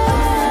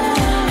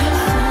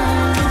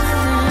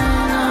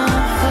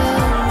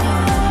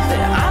but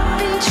I've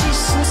been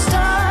chasing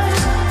stars,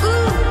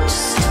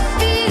 just to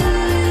feel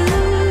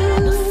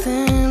you.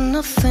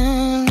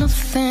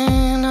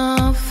 Nothing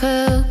I've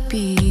felt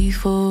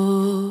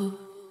before.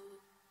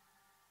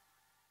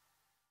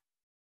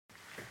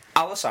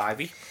 Alice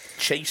Ivy,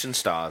 Chasing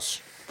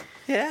Stars.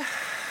 Yeah.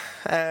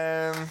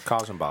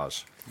 Cars and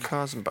bars.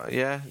 Cars and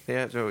yeah.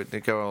 So they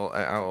go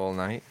out all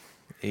night,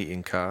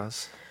 eating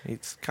cars,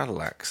 eats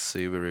Cadillacs,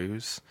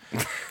 Subarus,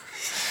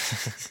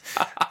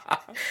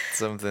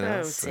 something Oh,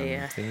 else.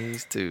 dear. And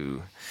things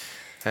too.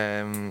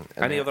 And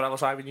Any then- other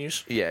Alice Ivy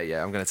news?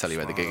 Yeah, I'm going to tell you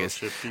where the gig is.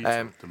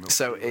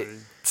 So it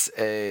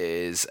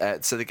is.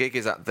 So the gig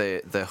is at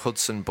the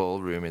Hudson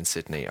Ballroom in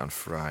Sydney on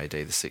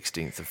Friday, the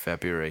 16th of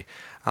February.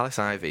 Alice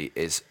Ivy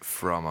is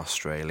from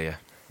Australia.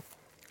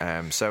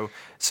 So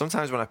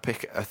sometimes when I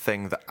pick a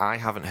thing that I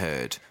haven't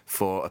heard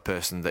for a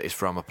person that is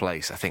from a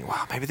place, I think,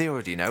 wow, maybe they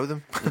already know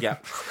them. Yeah.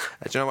 Do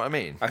you know what I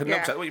mean? I can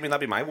understand what you mean.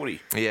 That'd be my worry.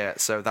 Yeah,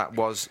 so that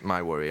was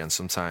my worry, and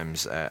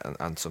sometimes, as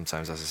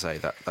I say,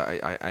 that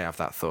I have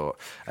that thought.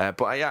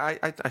 But I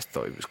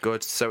thought it was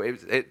good. So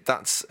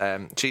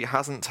she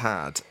hasn't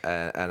had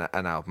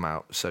an album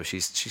out, so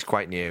she's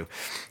quite new.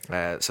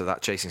 So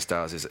that Chasing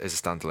Stars is a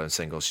standalone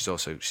single.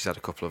 She's had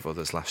a couple of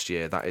others last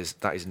year. That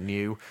is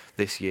new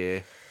this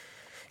year.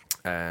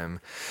 So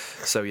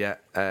yeah,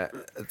 and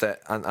there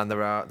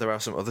are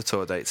some other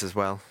tour dates as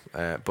well,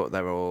 but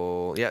they're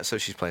all So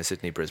she's playing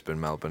Sydney,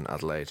 Brisbane, Melbourne,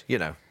 Adelaide. You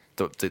know,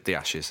 the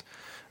Ashes,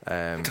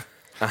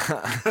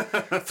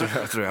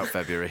 throughout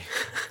February.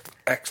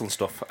 Excellent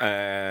stuff. With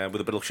a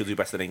bit of luck, she'll do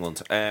better than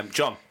England.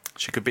 John,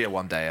 she could be a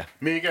one-dayer.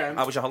 Me again.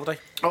 How was your holiday?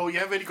 Oh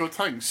yeah, very good.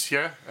 Thanks.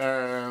 Yeah,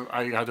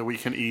 I had a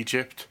week in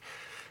Egypt.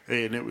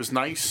 And it was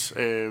nice.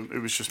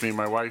 It was just me and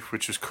my wife,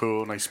 which was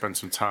cool. And I spent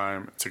some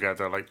time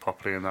together, like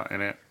properly in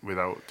it,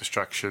 without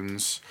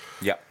distractions.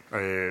 Yep.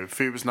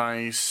 Food was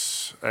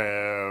nice.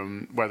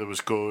 Weather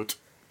was good,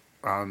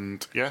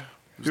 and yeah,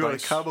 it was You were on a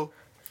nice. camel?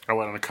 I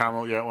went on a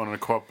camel. Yeah, I went on a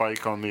quad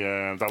bike on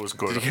the. That was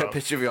good. Did you get a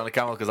picture of you on a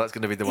camel? Because that's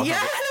going to be the one. Yeah,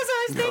 that's what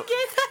I was thinking.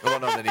 The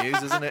one on the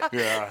news, isn't it?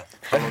 Yeah,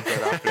 I looked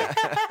at that.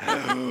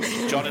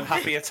 John in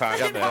happier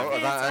times.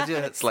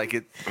 It's like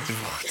it.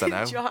 I don't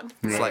know. John.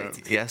 It's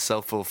like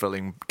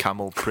self-fulfilling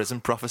camel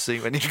prison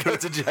prophecy when you go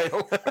to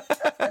jail.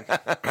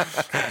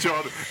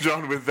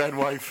 John with then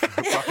wife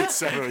back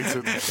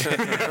separated.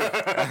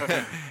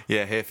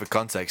 Yeah, here for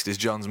context is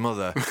John's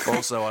mother,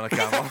 also on a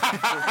camel.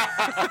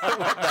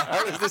 What the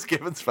hell is this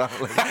Gibbons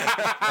family?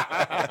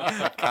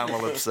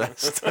 Camel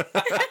obsessed.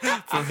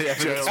 From the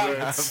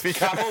evidence we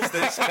have. Camels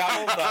this,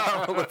 camels that.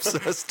 Camel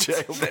obsessed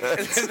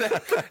jailbirds.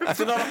 If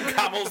they're not on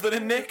camels, they're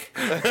in Nick.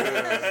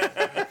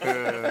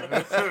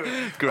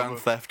 Grand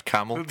theft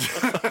camel.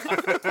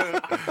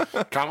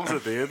 Camels are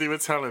there. They were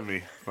telling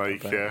me,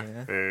 like,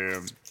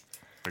 to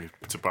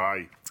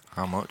buy.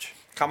 How much?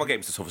 Camel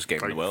game's the toughest game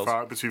in the world.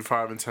 Between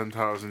 5,000 and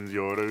 10,000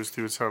 euros.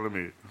 They were telling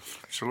me.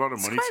 It's a lot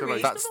of money to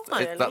like.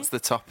 That's the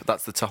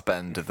top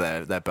end of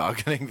their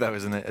bargaining, though,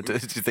 isn't it? Do you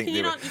think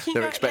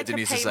they're expecting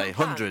you to say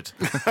 100?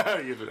 I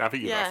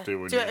think you'd have to. Do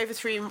Wouldn't it over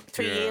three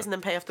years and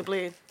then pay off the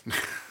balloon.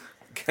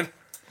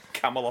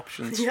 Camel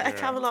options. Yeah,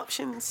 camel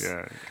options.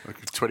 Yeah, like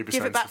 20%.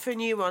 Give it back for a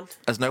new one.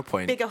 There's no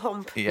point. Bigger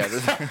hump. Yeah,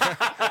 there's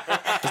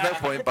no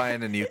point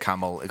buying a new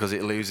camel because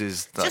it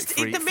loses like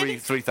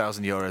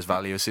 3,000 euros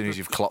value as soon as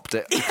you've clopped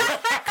it.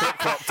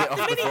 Clopped it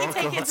off The the minute you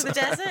take it forecourt. to the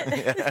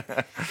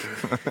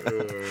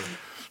desert.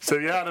 So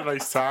yeah, I had a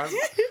nice time.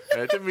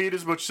 Didn't read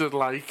as much as I'd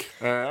like.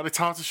 And it's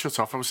hard to shut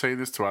off. I was saying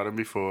this to Adam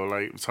before.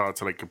 Like, it's hard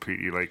to like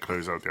completely like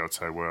close out the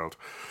outside world.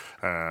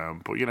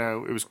 But you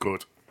know, it was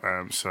good.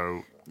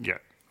 So yeah,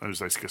 it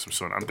was nice to get some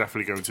sun. I'm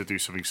definitely going to do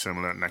something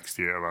similar next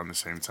year around the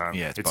same time.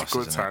 Yeah, it's boss, a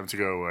good time to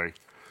go away.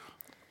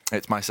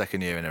 It's my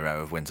second year in a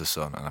row of winter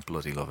sun, and I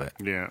bloody love it.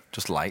 Yeah,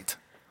 just light,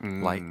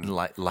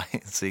 light,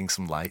 seeing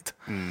some light,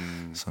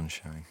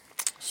 sunshine.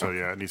 So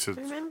yeah, I need to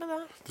remember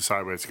that.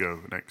 Decide where to go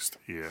next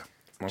year.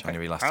 Okay.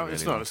 January lasts a really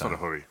it's long not time. a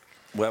hurry.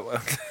 Well, what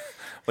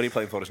are you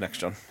playing for us next,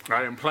 John?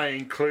 I am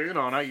playing Clune,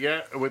 aren't I?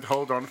 Yeah, with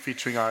Hold On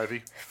featuring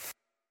Ivy.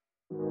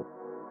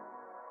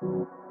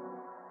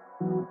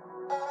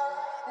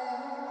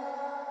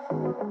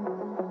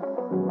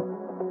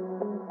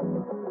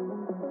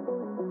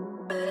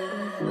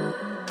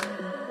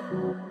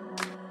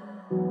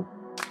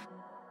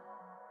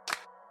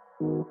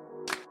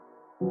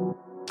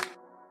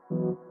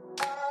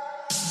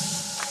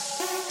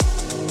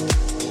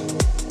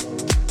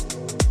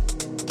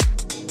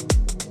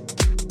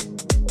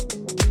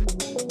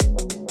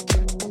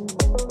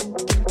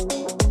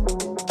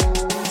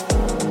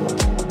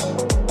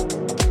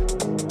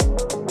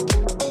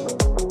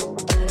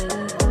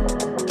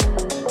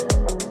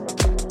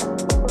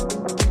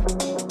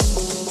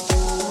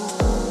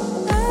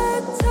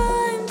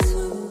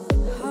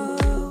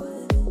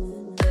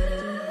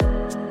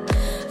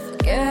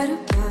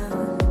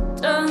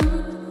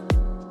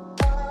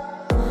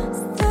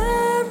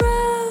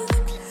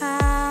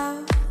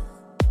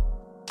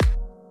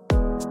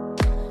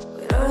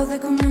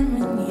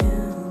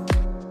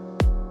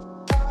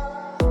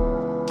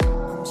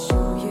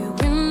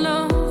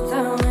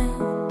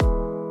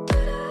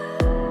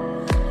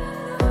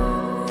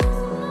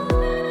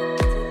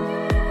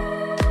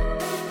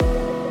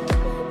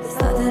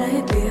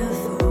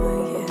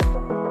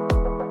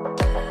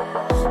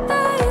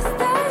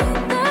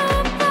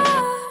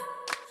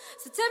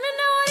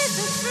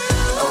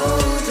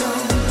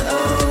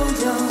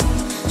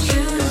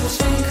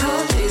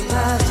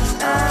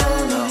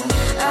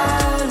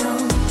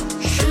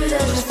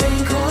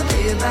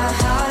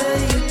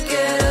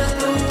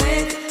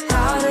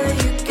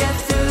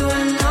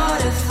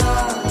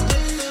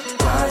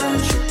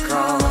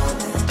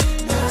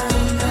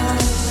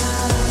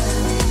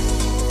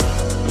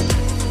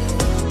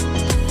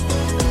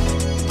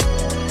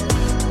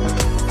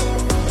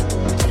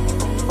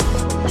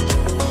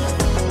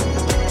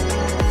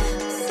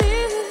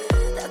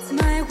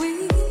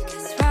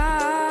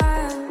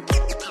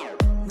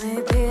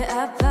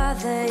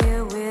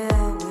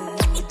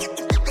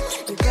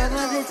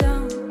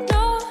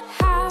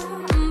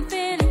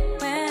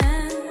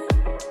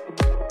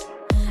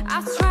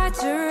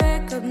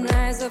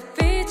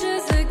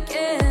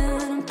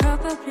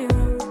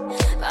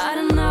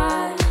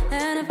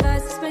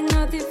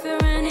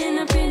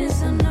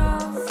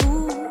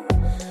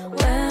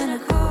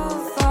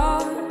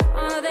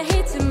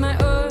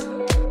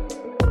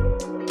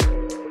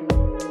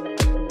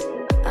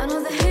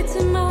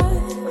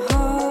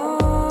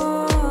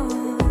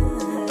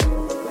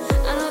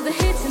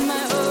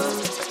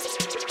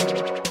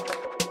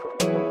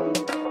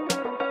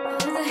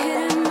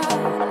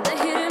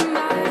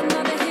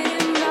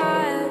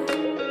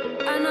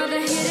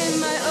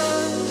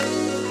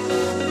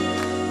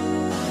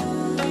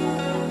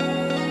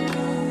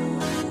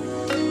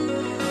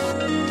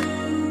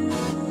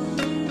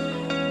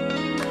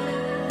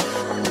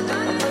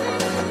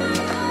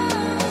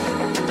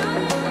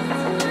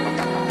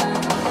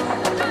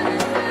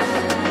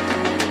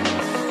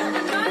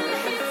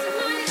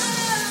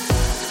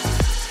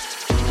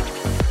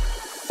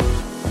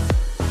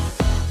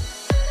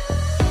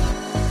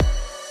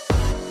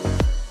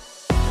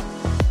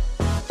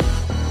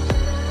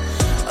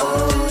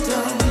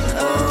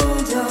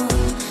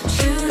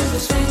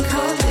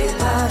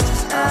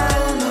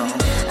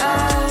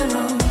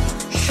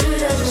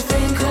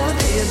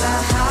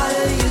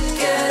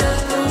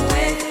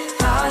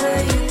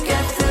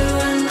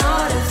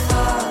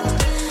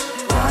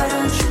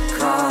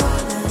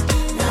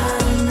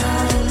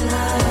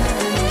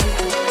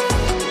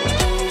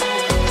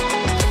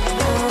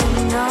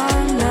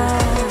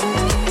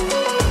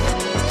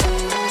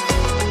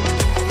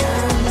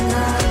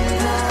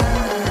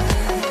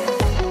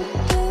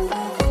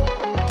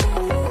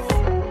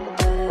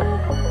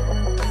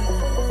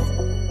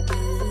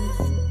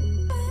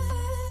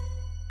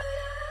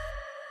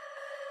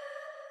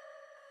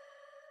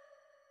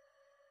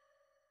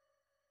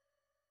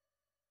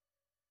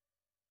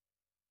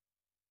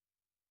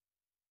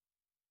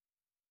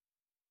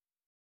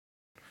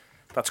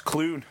 That's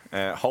Clune,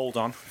 Hold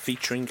On,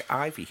 featuring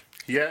Ivy.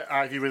 Yeah,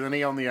 Ivy with an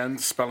E on the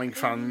end, spelling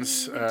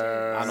fans.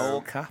 And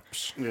all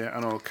caps. Yeah,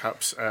 and all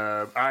caps.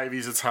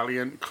 Ivy's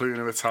Italian, Clune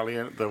are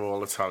Italian, they're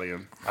all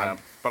Italian.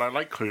 But I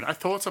like Clune. I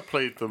thought I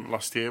played them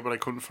last year, but I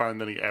couldn't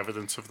find any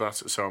evidence of that,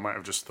 so I might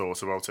have just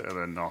thought about it and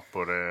then not.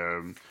 But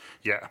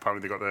yeah,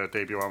 apparently they got their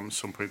debut album at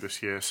some point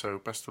this year, so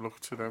best of luck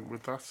to them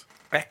with that.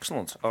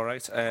 Excellent. All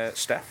right,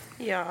 Steph.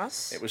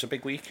 Yes. It was a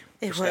big week.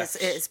 It was.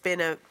 It's been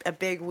a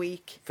big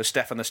week for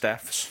Steph and the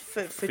Stephs.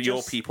 For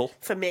your people.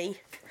 For me.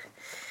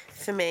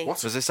 for me.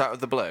 Was this out of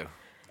the blue?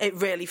 It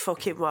really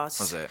fucking was.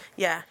 Was it?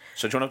 Yeah.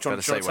 So do you want to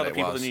Better say tell what the it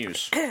people was. the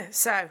news?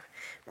 So,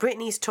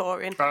 Britney's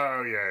touring.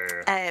 Oh,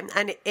 yeah.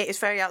 And it is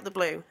very out of the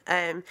blue.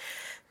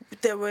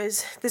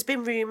 There's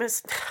been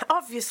rumours.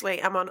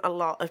 Obviously, I'm on a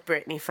lot of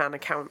Britney fan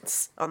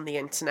accounts on the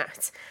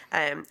internet.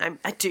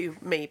 I do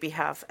maybe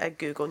have a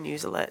Google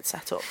News alert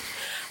set up.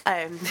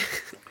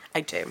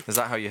 I do. Is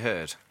that how you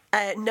heard?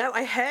 No,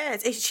 I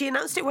heard. She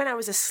announced it when I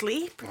was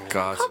asleep.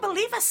 God. I can't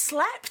believe I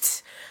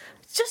slept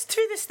just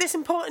through this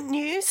important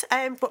news.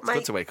 But It's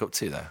good to wake up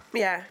to, though.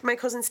 Yeah, my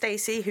cousin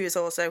Stacey, who is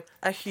also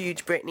a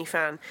huge Britney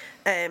fan,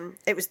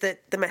 it was the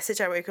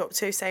message I woke up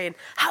to saying,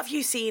 "Have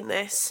you seen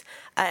this?"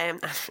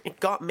 It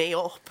got me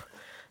up,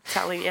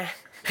 telling you.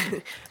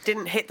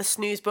 Didn't hit the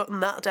snooze button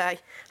that day.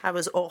 I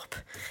was up.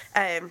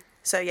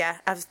 So yeah,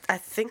 I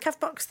think I've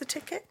boxed the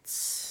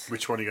tickets.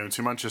 Which one are you going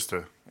to,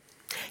 Manchester?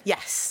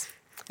 Yes.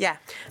 Yeah.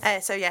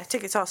 So yeah,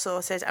 tickets are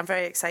sorted. I'm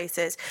very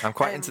excited. I'm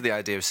quite into the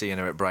idea of seeing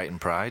her at Brighton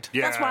Pride.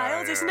 Yeah, That's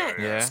wild, isn't it?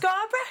 Yeah.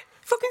 Scarborough.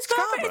 Fucking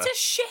Scarborough. It's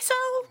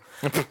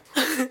a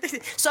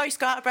shithole. Sorry,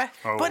 Scarborough,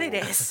 but it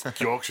is.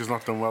 Yorkshire's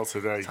not done well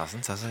today. It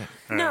hasn't, has it?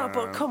 No,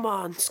 but come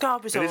on,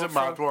 Scarborough's It is awful.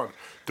 a mad one.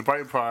 The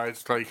Brighton Pride,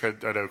 like, I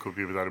know a couple of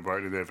people down in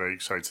Brighton, and they're very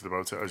excited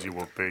about it, as you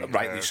would be.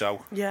 Rightly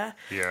so. Yeah.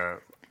 Yeah.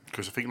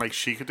 Because I think, like,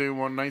 she could do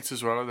one night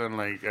as well, and then,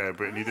 like,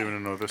 Brittany doing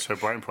another. So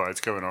Brighton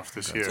Pride's going off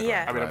this year.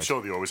 Yeah. I mean, I'm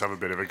sure they always have a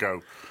bit of a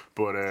go.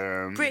 But,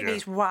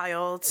 Britney's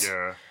wild.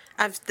 Yeah.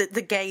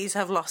 The gays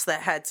have lost their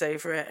heads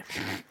over it.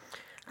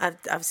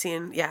 I've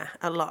seen,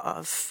 a lot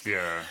of...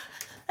 Yeah.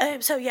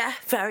 So yeah,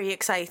 very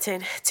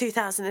exciting.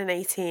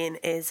 2018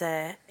 is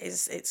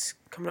it's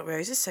coming up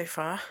roses so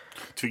far.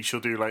 Do you think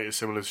she'll do like a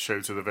similar show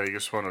to the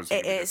Vegas one? Or is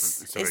It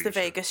is. It's the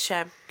Vegas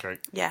show.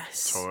 Okay.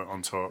 Yes.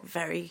 On top.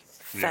 Very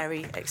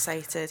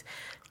excited.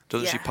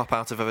 Doesn't she Yeah. pop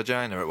out of her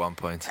vagina at one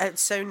point?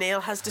 So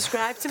Neil has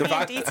described to me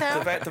in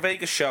detail. The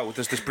Vegas show,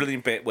 there's this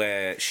brilliant bit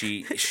where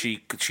she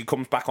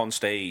comes back on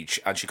stage,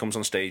 and she comes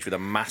on stage with a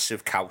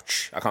massive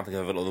couch. I can't think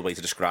of another way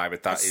to describe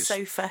it. That is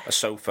sofa. A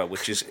sofa,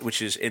 which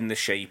is in the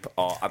shape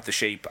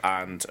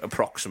and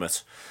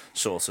approximate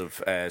sort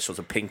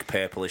of pink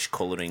purplish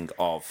colouring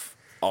of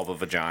a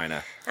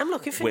vagina. I'm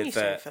looking for a new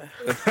sofa.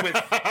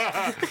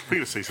 We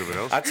could see something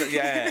else.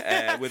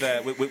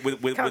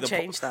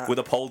 With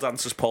a pole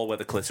dancer's pole where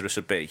the clitoris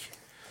would be.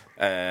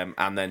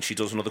 And then she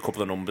does another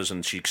couple of numbers,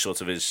 and she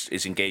sort of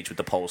is engaged with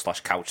the pole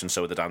 / couch, and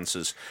so are the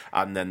dancers.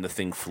 And then the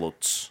thing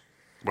floods.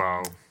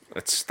 Wow. I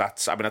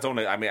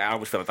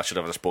always feel like that should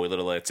have a spoiler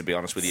alert, to be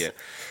honest with you.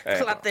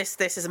 Glad this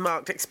is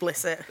marked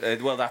explicit.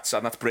 Well, that's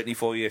Britney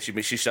for you.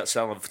 She's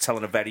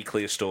telling a very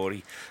clear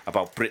story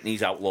about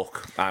Britney's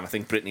outlook, and I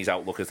think Britney's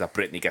outlook is that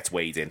Britney gets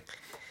weighed in.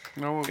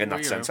 No, in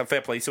that sense, and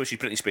fair play to her. She's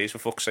Britney Spears, for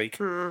fuck's sake.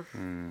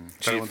 Everyone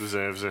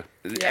deserves it.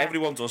 Yeah.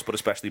 Everyone does, but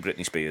especially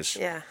Britney Spears.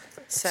 Yeah.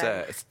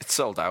 So It's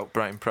sold out.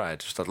 Brighton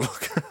Pride. Just had a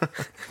look.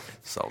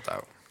 Sold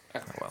out.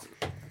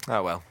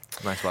 Oh well.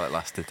 Nice while it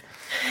lasted.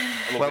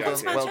 Well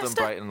done,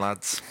 Brighton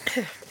lads.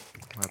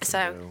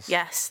 So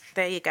yes,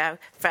 there you go.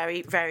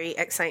 Very, very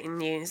exciting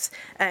news.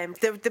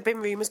 There've been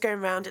rumours going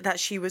around that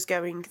she was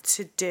going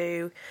to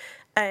do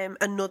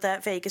another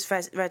Vegas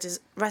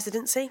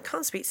residency.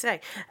 Can't speak today.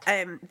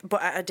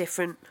 But at a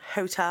different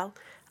hotel,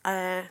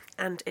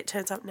 and it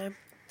turns out no.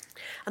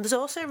 And there's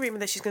also a rumour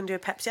that she's going to do a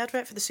Pepsi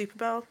advert for the Super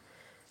Bowl.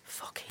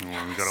 Fucking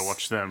yes. We've got to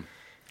watch them.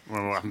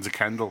 What happened to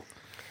Kendall?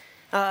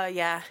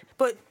 Yeah.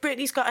 But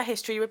Britney's got a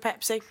history with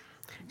Pepsi.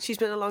 She's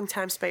been a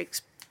long-time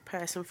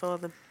spokesperson for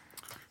them.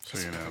 So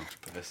you know.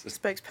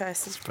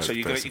 Spokesperson. So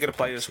you're going to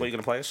play us? What are you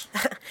going to play us?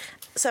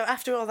 So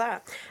after all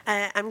that,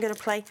 I'm going to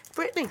play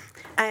Britney.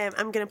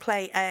 I'm going to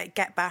play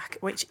Get Back,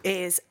 which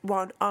is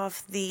one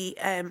of the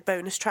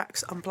bonus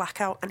tracks on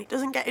Blackout, and it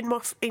doesn't get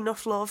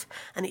enough love,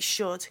 and it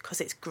should, because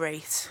it's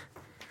great.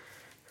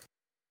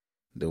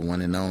 The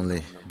one and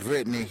only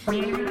Britney.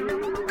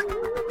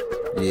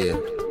 Yeah.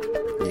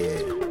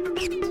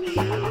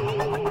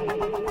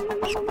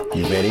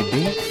 You ready,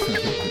 B?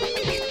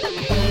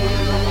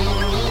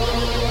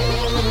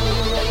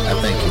 I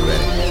think you're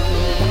ready.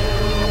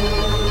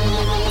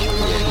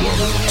 Yeah,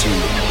 1, 2,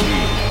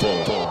 3,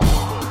 4.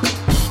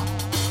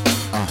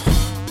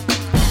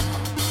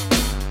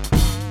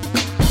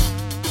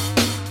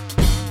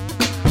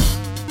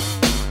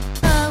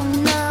 Oh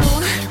no,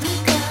 here we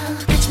go.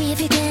 Catch me if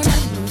you can.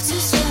 Move too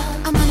slow.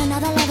 I'm on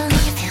another level.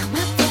 Can you feel my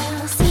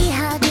flow? See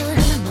how I do it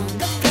when I'm on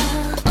the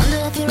floor. Wonder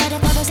if you're ready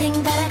for the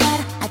thing that I got.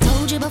 I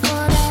told you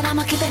before that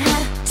I'ma keep it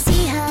hot.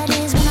 See how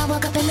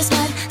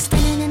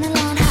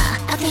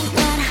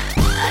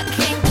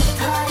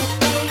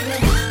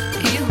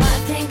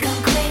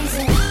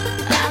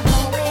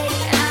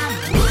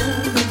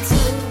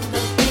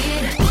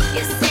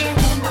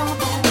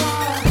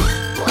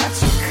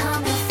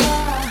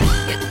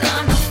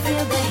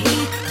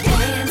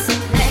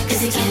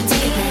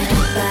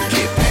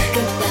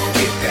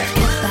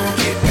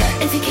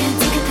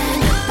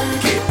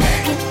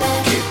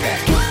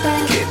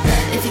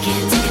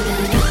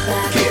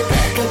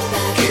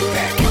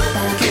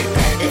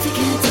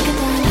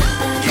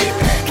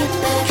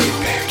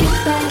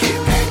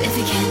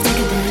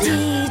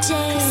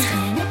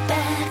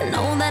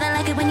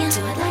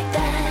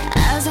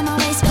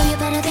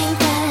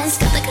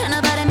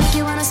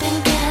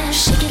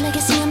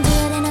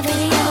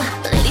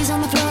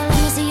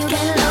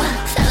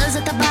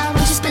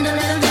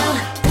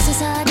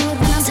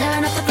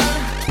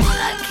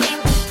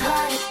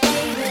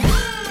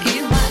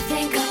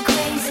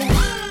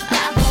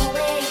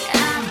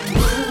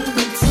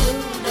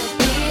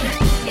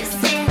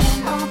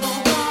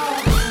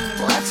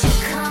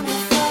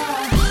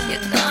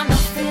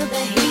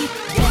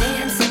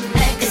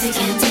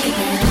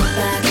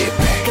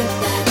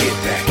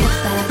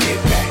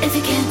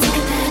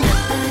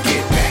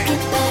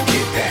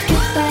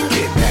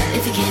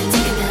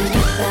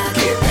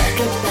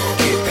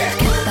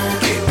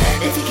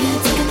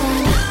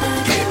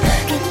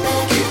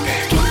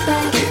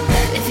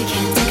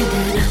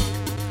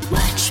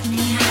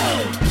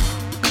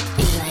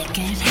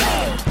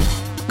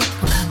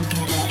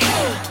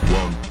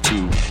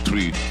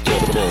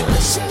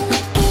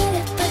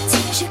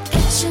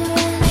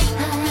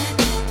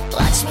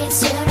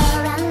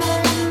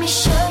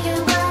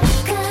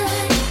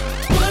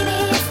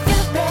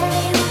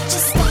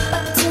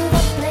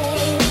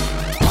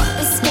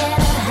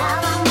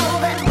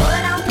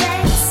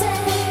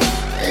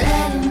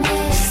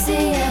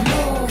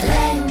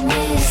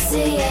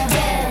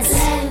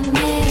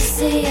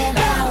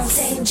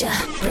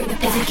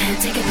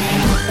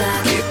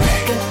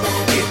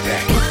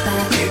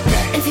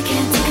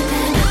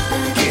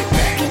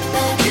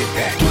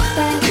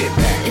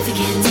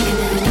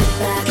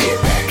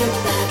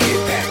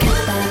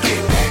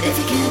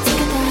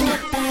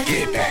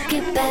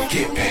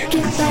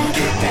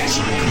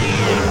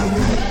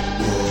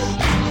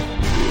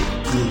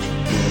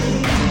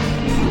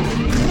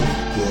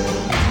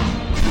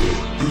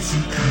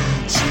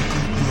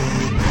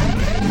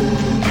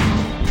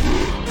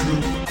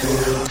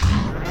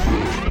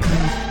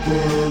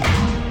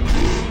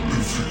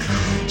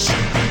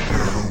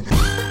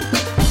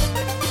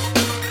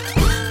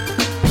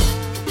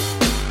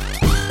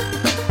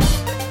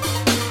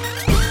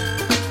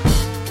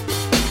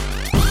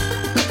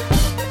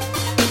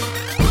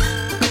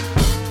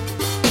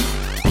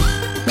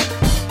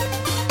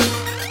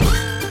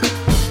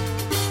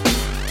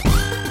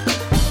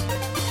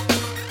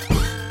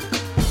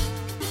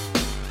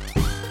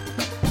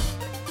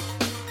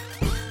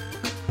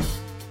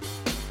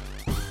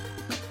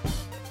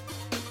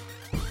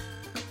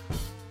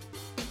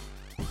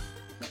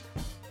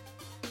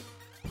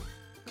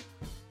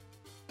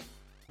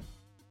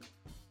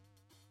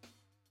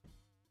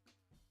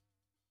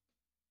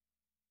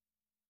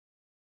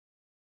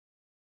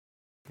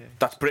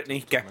That's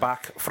Britney, Get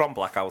Back, from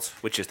Blackout,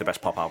 which is the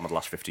best pop album of the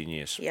last 15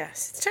 years.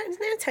 Yes, it's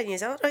 10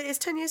 years old. Oh, it's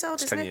 10 years old,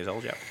 It's isn't 10 it? years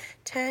old, yeah.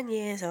 10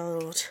 years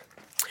old.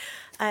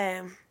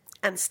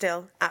 And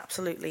still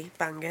absolutely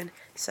banging.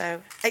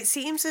 So it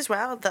seems as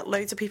well that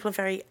loads of people are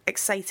very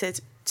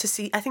excited to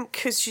see. I think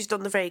because she's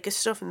done the Vegas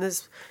stuff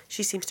and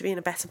she seems to be in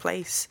a better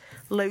place.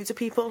 Loads of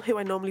people who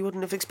I normally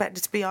wouldn't have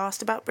expected to be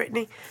asked about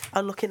Britney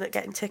are looking at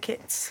getting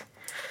tickets.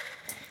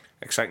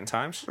 Exciting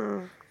times.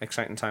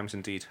 Exciting times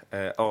indeed.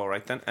 All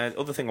right then.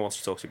 Other thing I want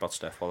to talk to you about,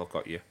 Steph, while I've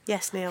got you.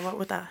 Yes, Neil, what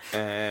would that?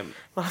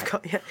 Well, I've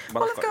got you.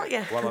 Well, I've got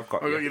you. Well, I've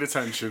got I you. got your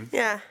attention.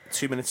 Yeah.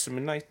 2 minutes to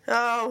midnight.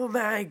 Oh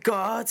my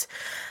God.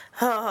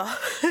 Oh,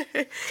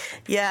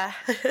 yeah.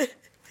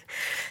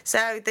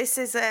 So this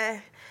is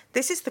the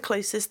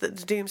closest that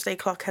the Doomsday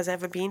Clock has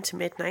ever been to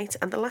midnight,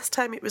 and the last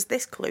time it was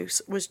this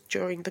close was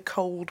during the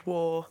Cold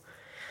War.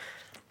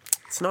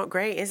 It's not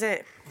great, is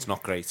it? It's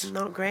not great.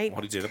 Not great.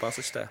 What do you do about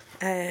it, Steph?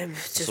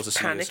 Just sort of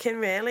see panicking,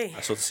 really.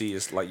 I sort of see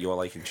as like you're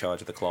like in charge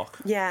of the clock.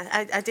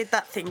 Yeah, I did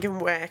that thing in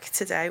work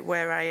today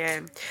where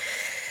I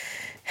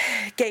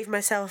gave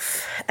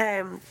myself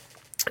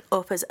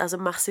up as a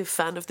massive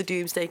fan of the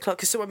Doomsday Clock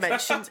because someone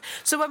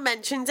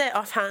mentioned it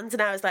offhand,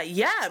 and I was like,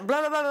 yeah,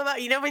 blah blah blah blah blah.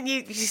 You know when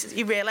you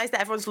realise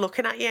that everyone's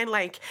looking at you and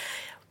like,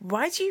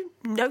 why do you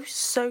know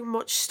so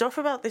much stuff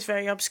about this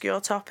very obscure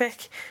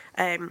topic?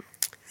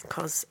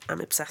 Because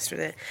I'm obsessed with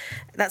it.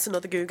 That's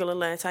another Google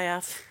alert I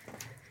have.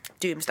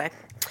 Doomsday.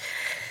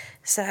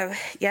 So,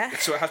 yeah.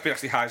 So it has been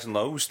actually highs and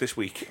lows this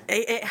week.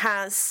 It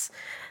has.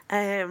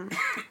 Not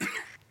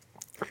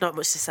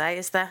much to say,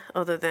 is there?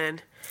 Other than,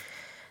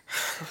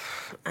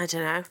 I don't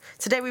know.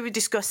 Today we were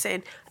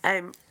discussing,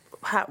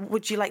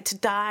 would you like to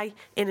die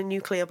in a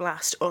nuclear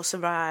blast or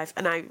survive?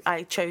 And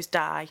I chose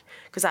die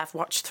because I've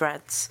watched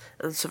Threads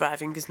and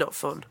surviving is not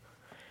fun.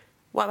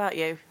 What about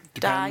you?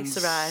 Die,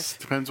 survive.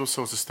 Depends what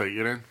sort of state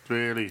you're in,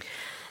 really.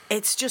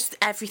 It's just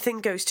everything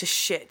goes to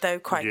shit though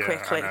quite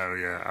quickly. Yeah, I know.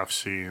 Yeah, I've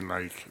seen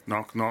like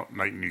not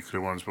like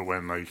nuclear ones, but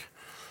when like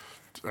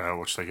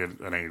watched like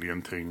an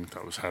alien thing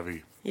that was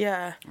heavy.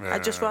 Yeah,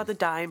 I'd just rather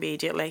die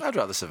immediately. I'd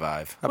rather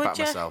survive. I'd back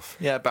myself.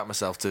 Yeah, I'd back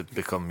myself to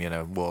become,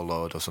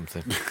 warlord or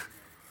something.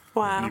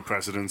 Wow. New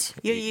president.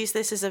 You use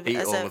this as a...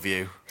 Eat all of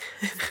you.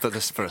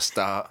 For a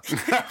start.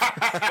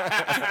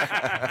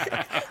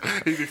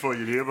 Even before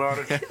you knew about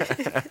it.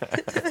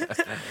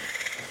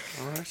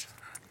 All right.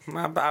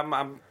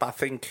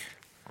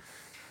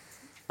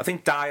 I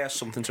think die has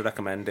something to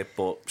recommend it,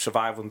 but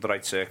survive under the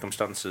right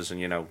circumstances and,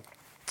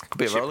 Could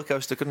be a roller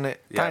coaster, couldn't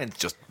it? Yeah. Dying's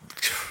just...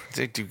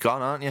 You're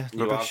gone, aren't you?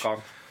 You Rubbish. are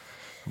gone.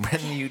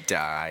 When you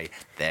die,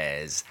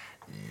 there's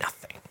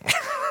nothing.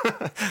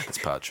 It's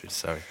Partridge,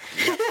 sorry.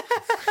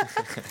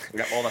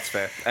 Yeah, well, that's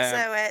fair.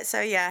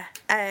 So yeah,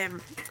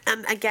 and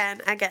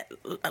again,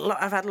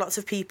 I've had lots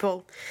of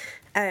people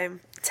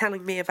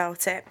telling me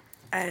about it.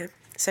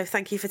 So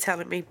thank you for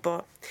telling me.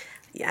 But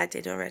yeah, I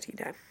did already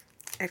know.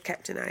 I've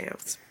kept an eye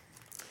out.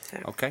 So.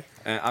 Okay,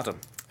 Adam.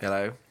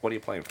 Hello. What are you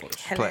playing for us?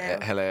 Hello.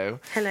 Hello.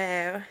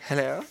 Hello.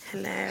 Hello.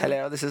 Hello.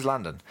 Hello. This is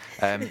Landon.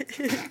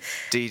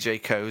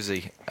 DJ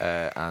Cozy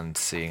and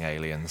Seeing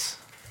Aliens.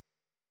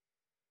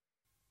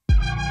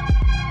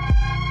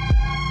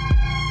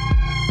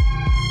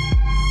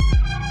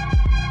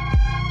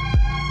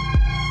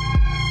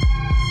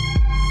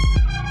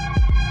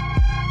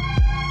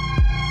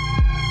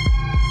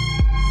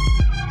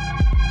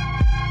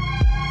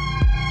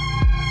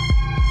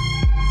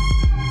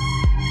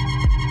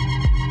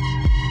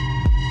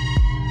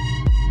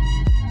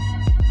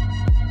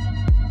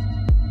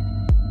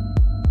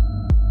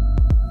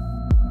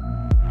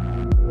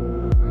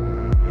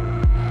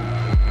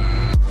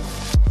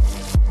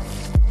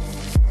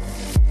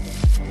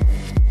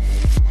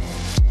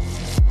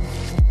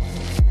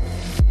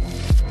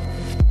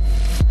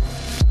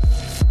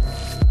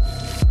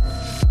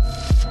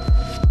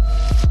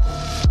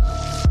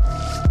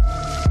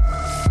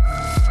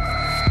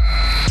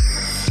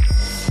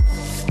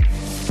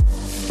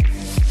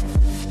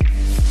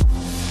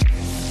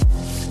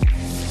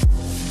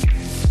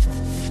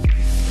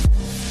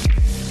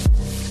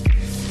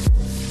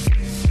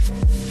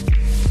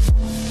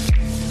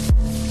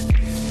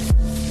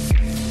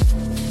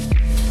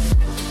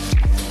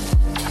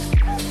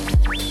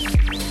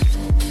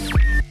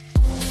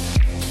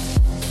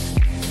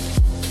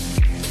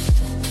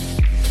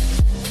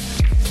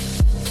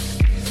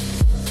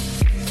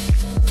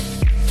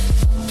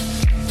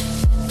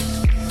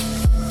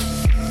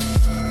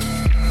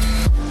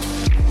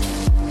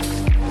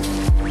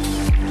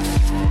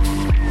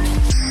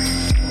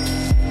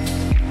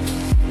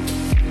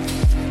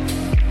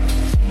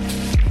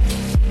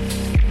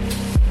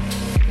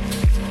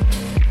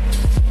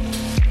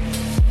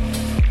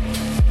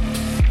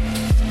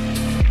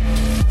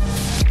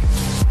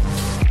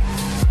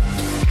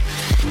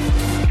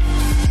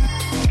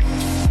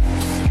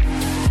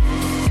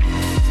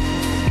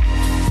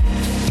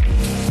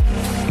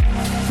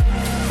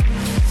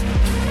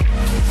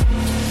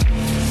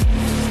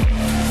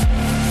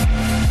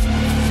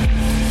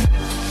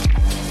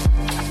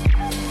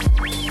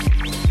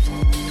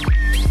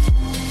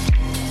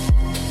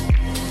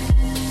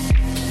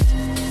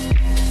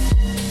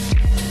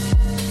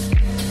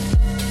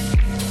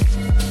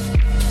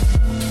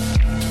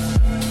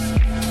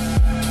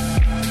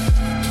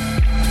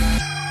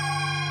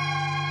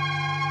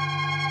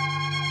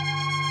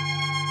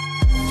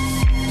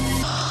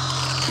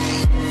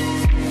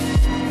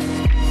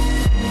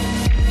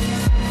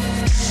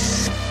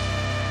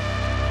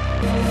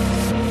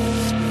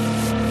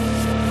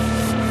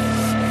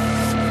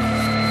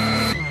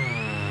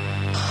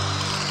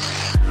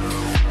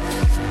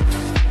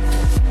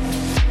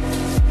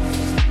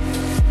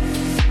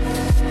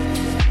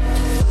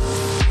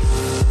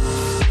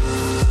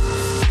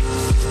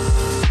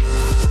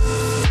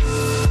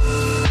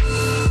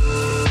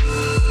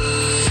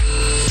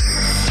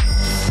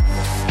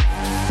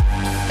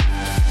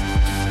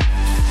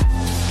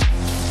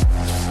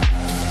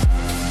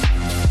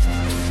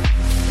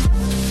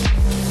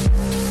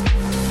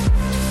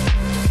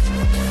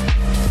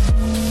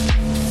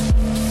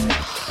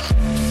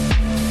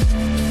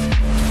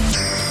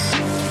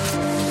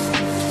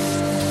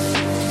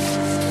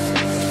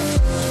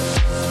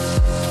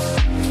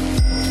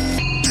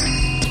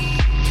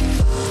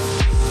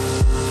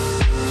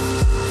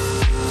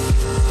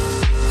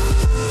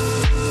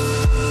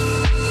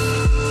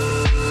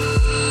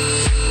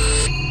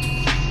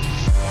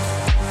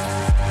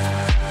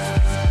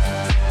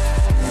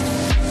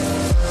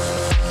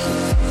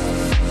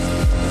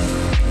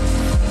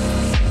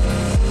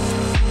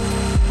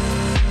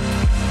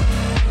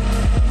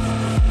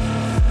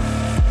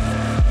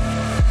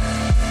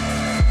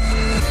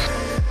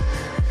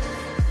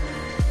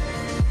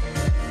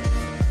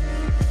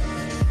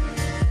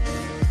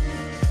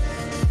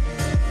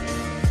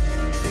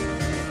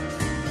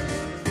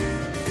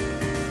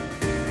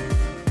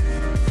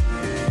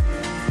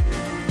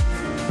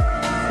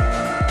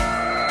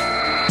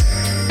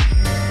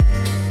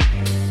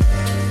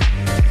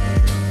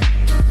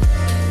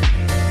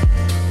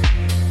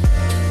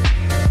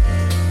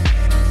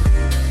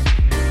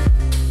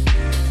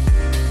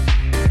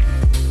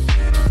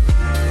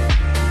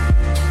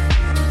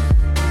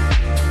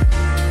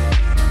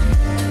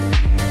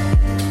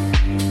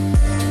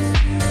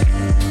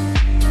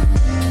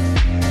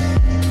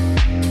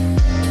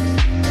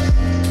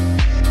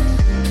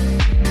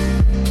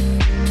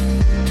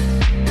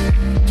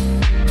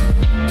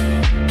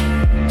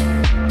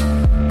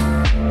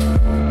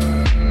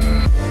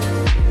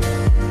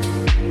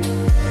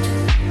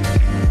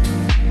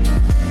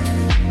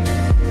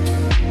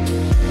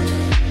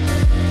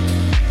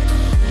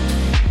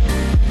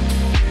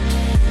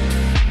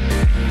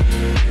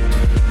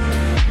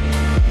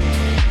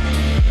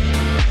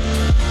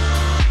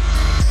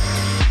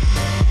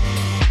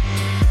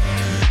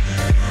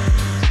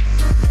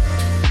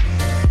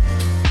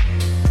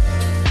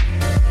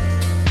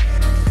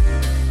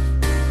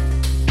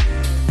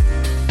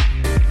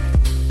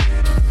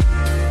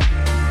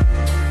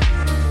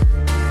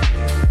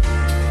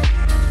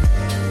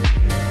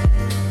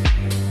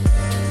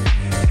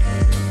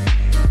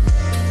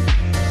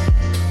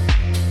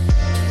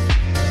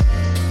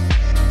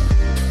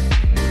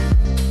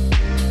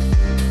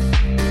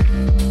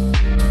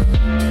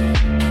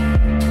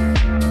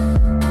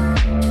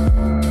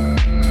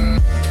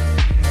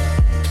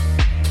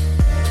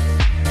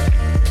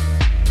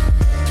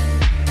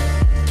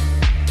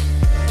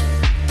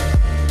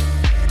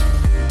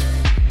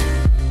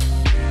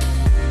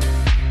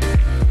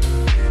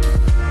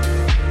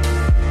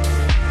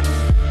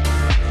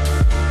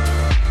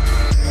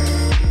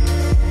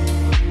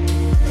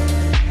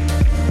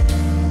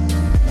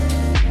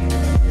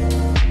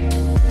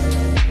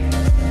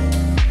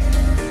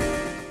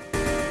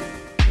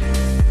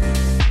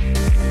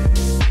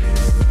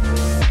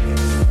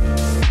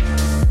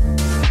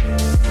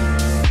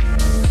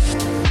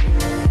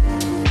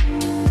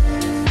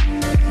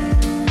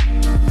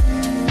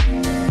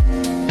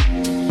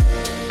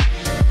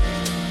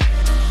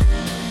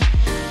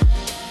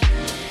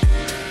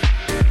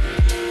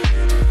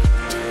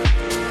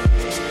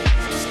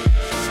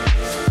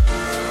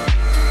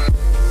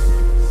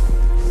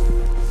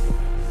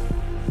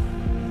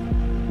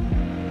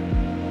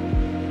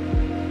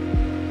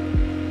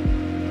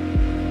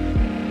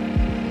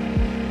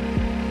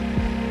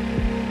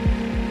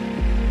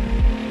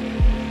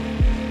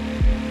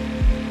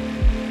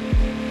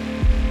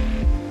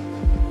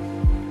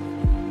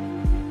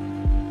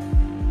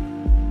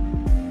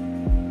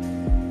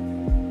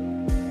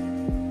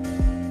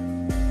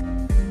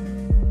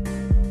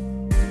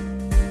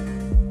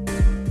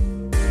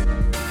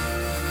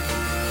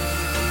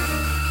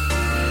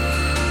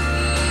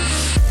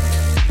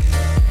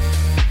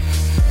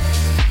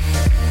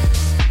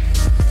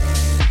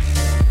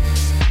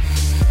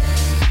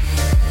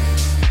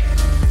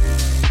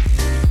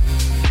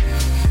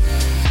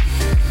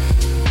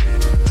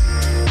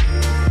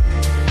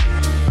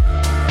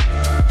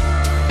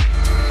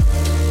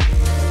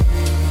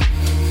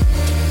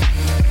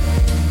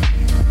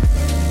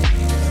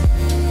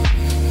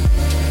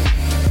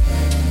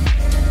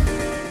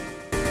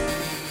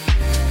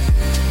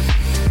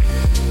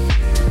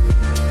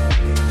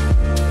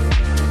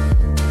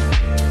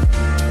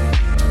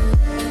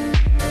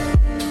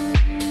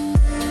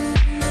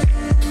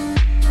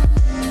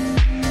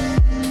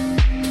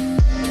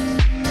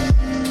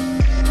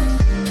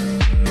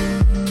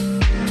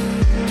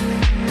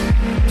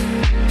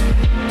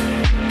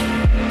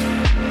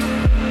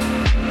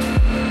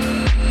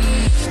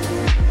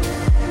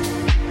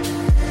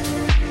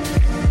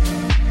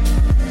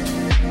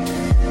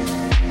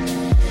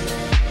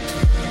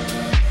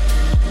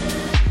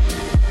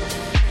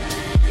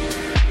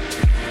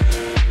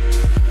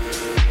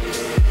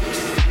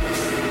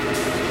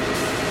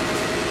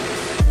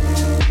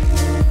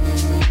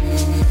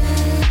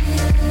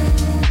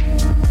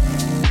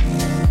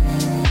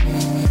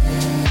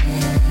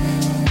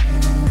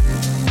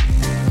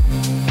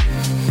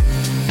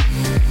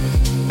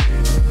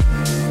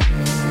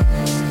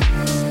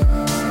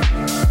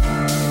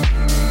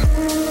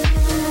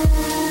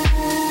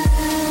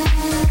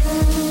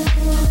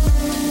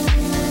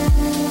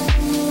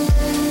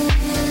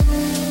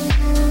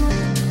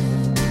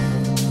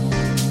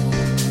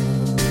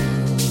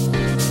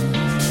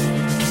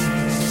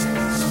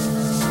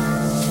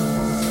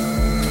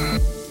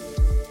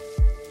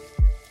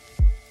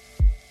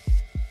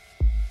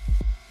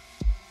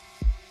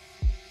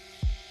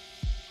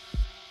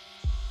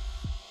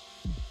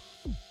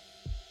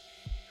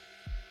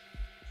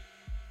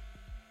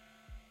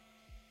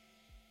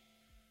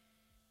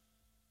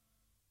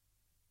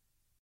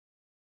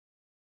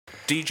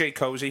 DJ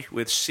Cozy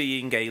with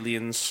Seeing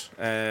Aliens.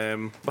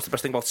 What's the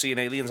best thing about seeing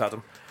aliens,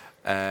 Adam?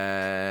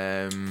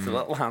 The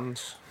little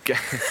hands. Going,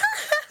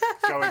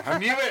 I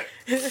knew it.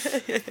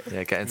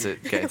 Yeah, getting to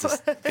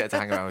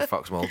hang around with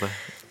Fox Mulder.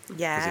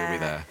 Yeah. Because he'll be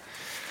there.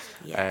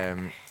 Yeah.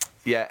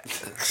 Yeah.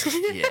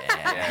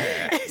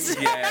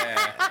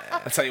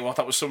 I tell you what,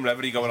 that was some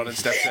reverie going on in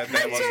Stepshed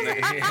there, wasn't it?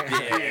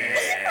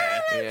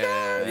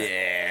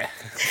 Yeah.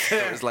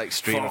 It was like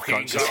stream of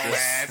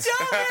consciousness.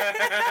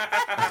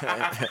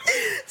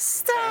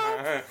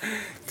 Stop.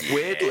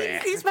 Weirdly.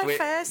 He's my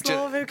first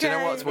love, okay? Do you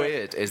know what's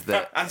weird? Is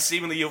that... and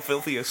seemingly your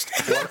filthiest.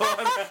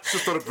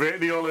 Just got a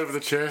Britney all over the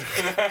chair.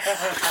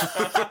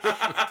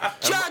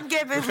 John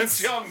Gibbons.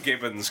 John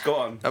Gibbons, go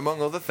on.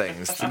 Among other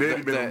things. You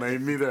nearly middle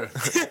named me there.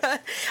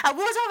 I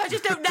was on, I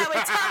just don't know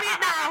it. Tell me it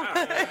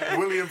now.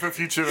 William for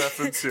future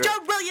reference, yeah.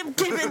 John William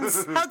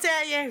Gibbons. How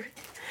dare you?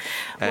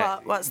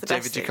 What's the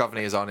David best thing?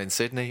 Duchovny is on in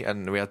Sydney,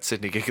 and we had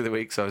Sydney Gig of the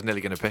Week, so I was nearly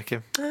going to pick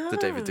him. The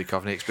David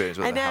Duchovny Experience,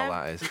 what the hell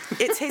that is.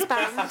 It's his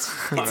band.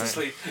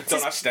 Honestly,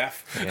 don't ask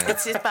Steph. Yeah.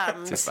 It's his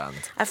band. It's his band.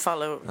 I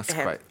follow him,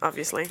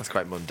 obviously. That's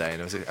quite mundane.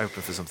 I was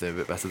hoping for something a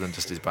bit better than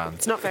just his band.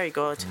 It's not very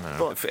good. No.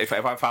 But If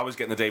I was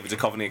getting the David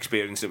Duchovny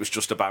Experience, it was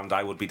just a band,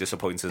 I would be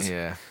disappointed.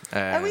 Yeah.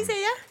 he's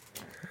here?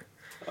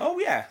 Oh,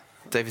 yeah.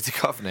 David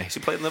Duchovny. Has he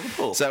played in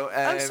Liverpool? So,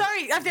 I'm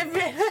sorry, I've never.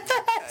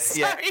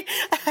 Sorry.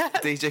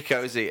 DJ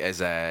Cozy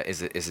is a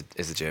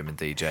German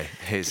DJ.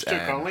 His Joe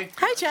Conley.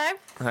 Hi, Joe.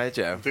 Hi,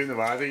 Joe. Doing the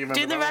rider, you remember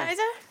Doing the that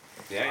rider?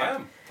 Yeah, I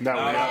am.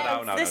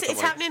 No.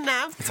 It's happening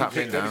now. It's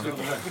happening now.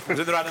 We're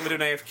doing the right, we're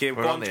doing AFQ.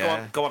 We're on the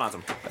air. Go on,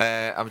 Adam.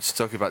 I'm just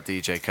talking about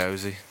DJ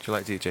Cozy. Do you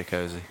like DJ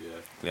Cozy?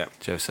 Yeah.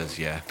 Joe says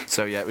yeah.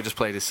 So yeah, we just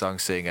played his song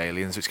 "Seeing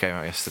Aliens," which came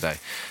out yesterday.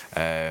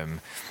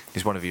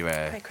 He's one of you.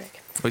 Well,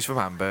 he's from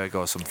Hamburg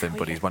or something,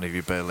 but he's one of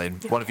you Berlin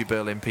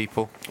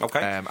people.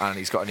 Okay. And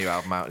he's got a new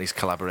album out, and he's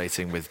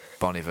collaborating with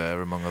Bon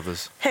Iver among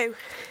others. Who?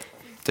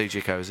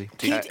 DJ Cozy.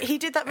 He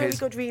did that really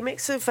good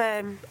remix of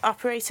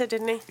Operator,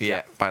 didn't he?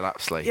 Yeah, by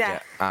Lapsley.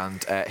 Yeah.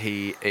 And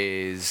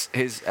his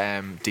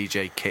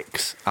DJ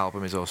Kicks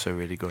album is also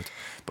really good.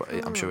 But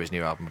I'm sure his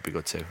new album will be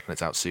good too, and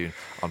it's out soon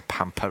on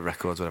Pampa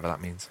Records, whatever that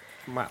means.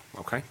 Well,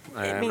 okay.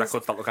 Means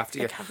Records that look after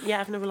you.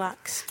 Having a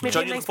relax. Maybe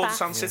John, a you nice looking forward to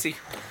bath. Sound City?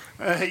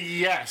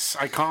 Yes,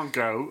 I can't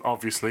go,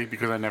 obviously,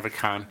 because I never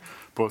can.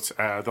 But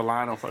the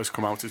lineup has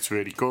come out, it's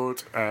really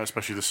good,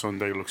 especially the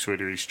Sunday looks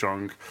really, really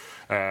strong.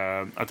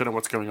 I don't know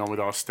what's going on with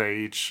our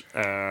stage.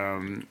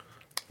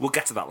 We'll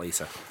get to that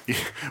later.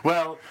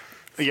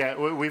 Yeah,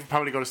 we've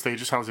probably got a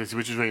stage at Sound City,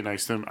 which is really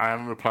nice of them. I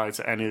haven't replied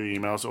to any of the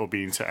emails or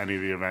been to any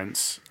of the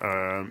events,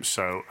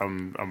 so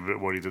I'm a bit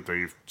worried that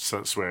they've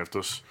swerved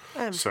us.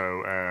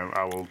 So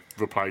I will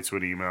reply to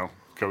an email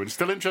going,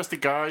 still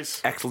interested,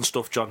 guys? Excellent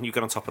stuff, John. You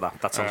get on top of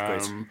that. That sounds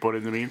great. But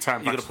in the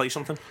meantime... You going to play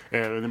something?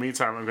 In the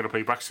meantime, I'm going to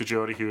play Baxter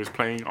Jury, who is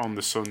playing on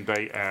the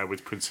Sunday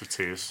with Prince of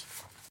Tears.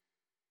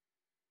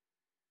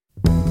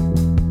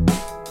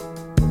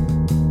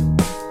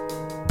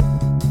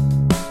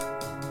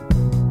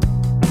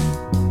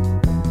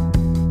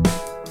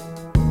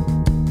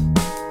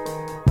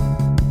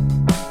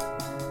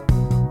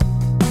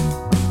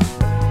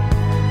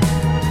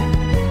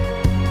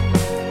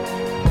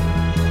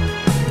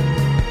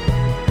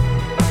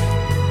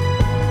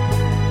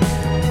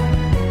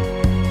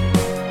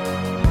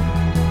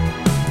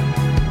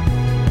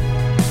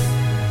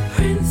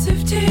 Prince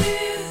of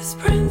Tears,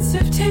 Prince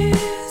of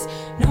Tears,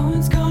 no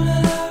one's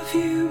gonna love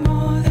you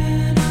more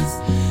than us.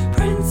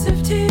 Prince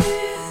of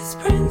Tears,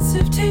 Prince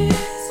of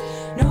Tears,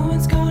 no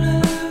one's gonna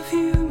love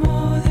you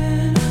more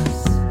than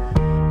us.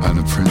 And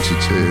the Prince of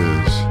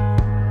Tears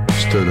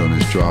stood on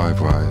his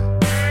driveway,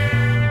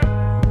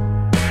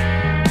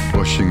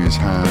 washing his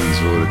hands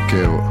of all the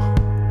guilt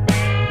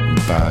and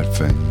bad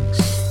things.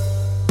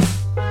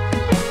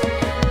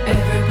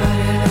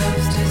 Everybody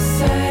loves to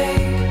say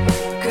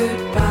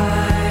goodbye.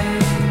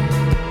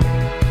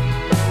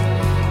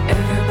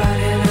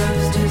 Everybody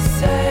loves to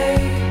say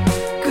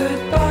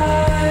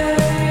goodbye.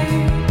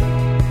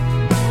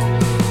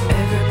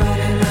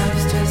 Everybody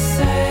loves to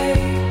say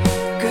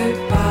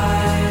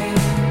goodbye.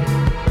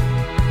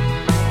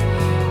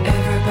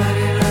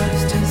 Everybody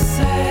loves to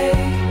say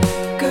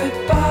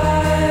goodbye.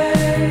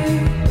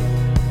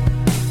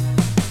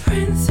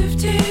 Prince of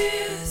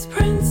Tears,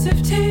 Prince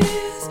of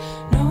Tears,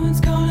 no one's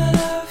gonna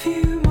love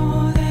you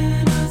more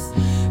than us.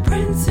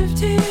 Prince of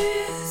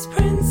Tears,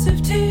 Prince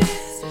of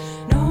Tears,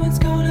 no one's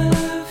gonna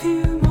love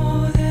you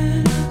more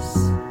than us.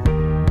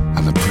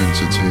 And the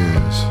Prince of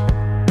Tears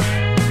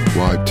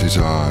wiped his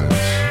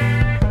eyes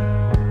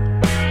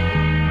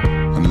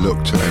and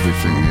looked at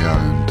everything he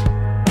owned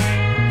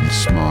and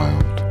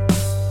smiled.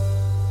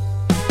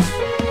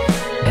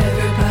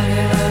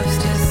 Everybody loves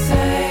to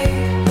say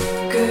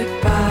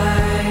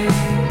goodbye.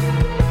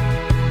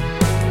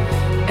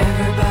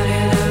 Everybody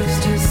loves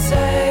to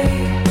say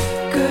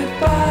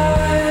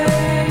goodbye.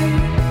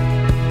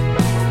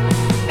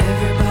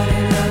 Everybody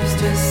loves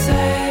to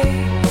say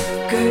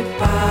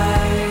goodbye.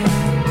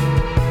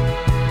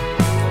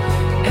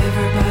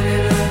 Everybody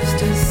loves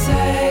to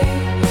say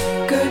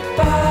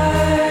goodbye.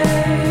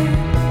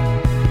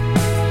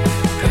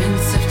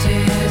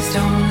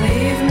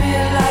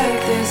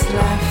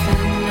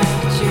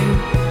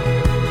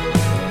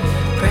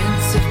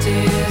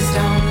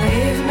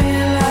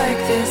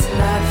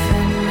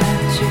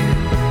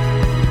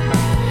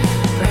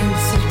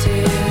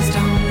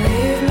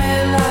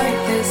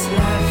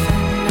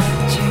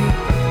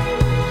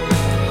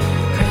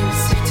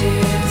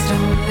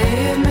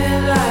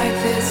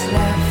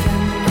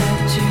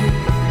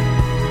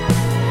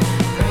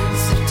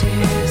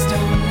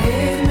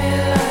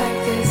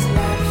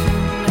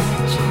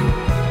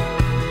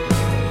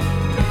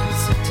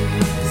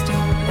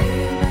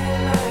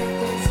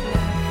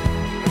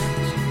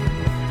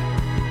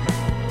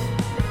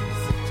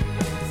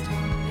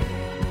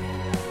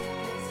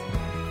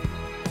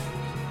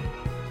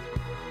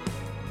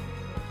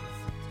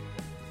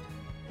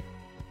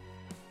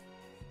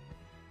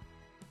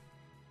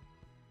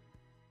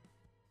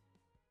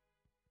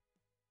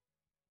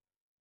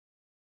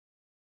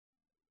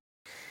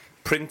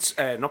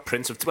 not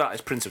Prince of... Well,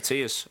 it's Prince of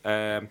Tears.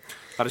 That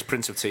is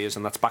Prince of Tears,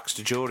 and that's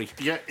Baxter Jury.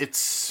 Yeah,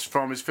 it's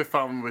from his 5th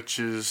album, which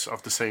is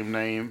of the same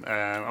name.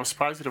 I was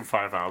surprised he done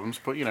 5 albums,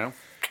 but, you know,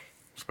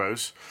 I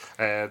suppose.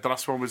 The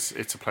last one was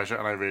It's a Pleasure,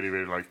 and I really,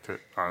 really liked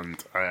it.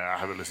 And I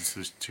haven't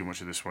listened to too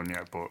much of this one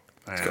yet, but...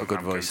 He's got a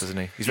good voice, hasn't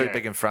he? He's very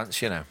big in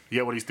France, you know.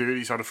 Yeah, what he's doing,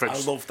 he's on a French...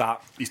 I love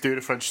that. He's doing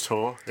a French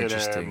tour in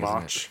Interesting,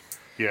 March.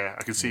 Yeah,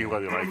 I can see why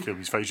they like him.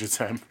 He's very good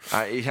to him.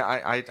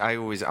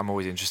 I'm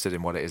always interested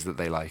in what it is that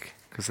they like,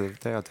 because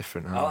they are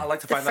different. I like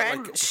to find that,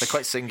 like, they're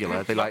quite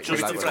singular. They like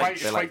It's quite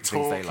things they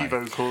talky like.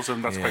 vocals,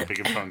 and that's quite big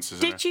in France,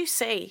 isn't it? Did you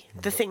see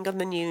the thing on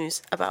the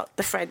news about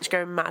the French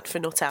going mad for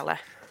Nutella?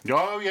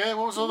 Oh, yeah,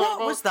 what was all that What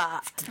about? was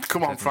that?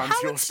 Come on, France,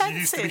 you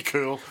used to be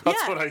cool.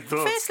 That's what I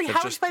thought. Firstly,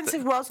 how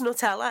expensive was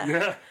Nutella?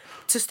 Yeah.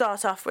 To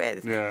start off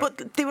with, Yeah.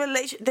 but they were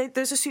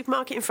there's a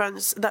supermarket in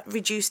France that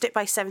reduced it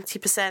by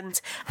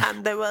 70%,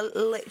 and there were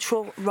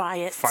literal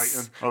riots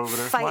fighting over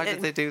it. Why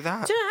did they do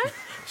that? Do you know?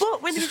 Well,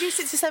 when they reduced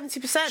it to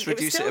 70%, it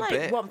was still like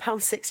bit.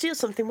 £1.60 or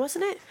something,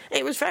 wasn't it?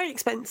 It was very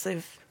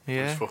expensive.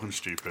 Yeah, it's fucking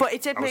stupid. But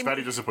it did I was make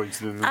very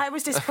disappointed in them. I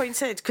was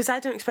disappointed because I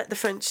don't expect the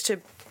French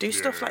to do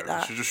stuff like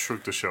that. They should just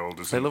shrug their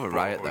shoulders. They and love a put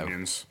riot, though.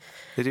 onions.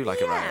 They do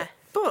like a riot.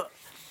 But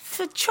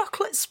for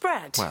chocolate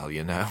spread, Well,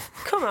 you know.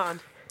 come on.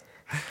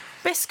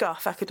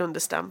 Biscoff I could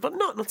understand, but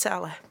not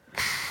Nutella.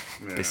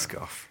 Yeah.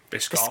 Biscoff.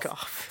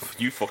 Biscoff.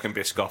 You fucking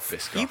Biscoff.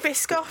 You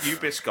Biscoff? You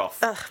Biscoff.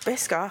 Ugh,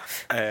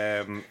 Biscoff.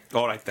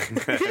 All right then.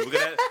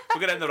 we're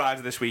gonna end the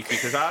rider this week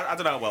because I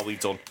don't know how well we've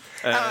done.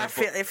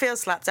 It feels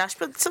slapdash,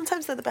 but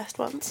sometimes they're the best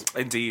ones.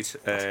 Indeed.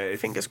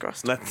 Fingers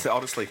crossed.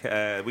 Honestly,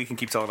 we can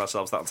keep telling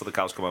ourselves that until the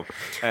cows come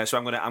home. So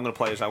I'm gonna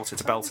play us out.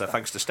 It's a belter.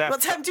 Thanks to Steph.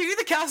 What time do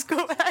the cows go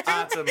home?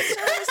 Adam. Where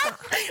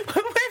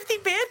have they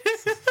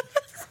been?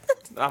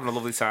 Having a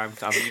lovely time.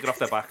 You get off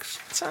their backs.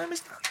 What time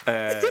is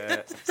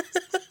that?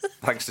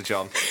 Thanks to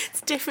John.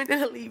 It's different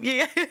in a leap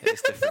year.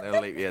 It's different in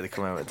a leap year. They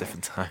come out at a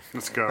different time.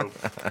 Let's go.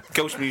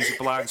 Ghost Music,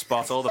 Blind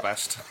Spot, all the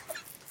best.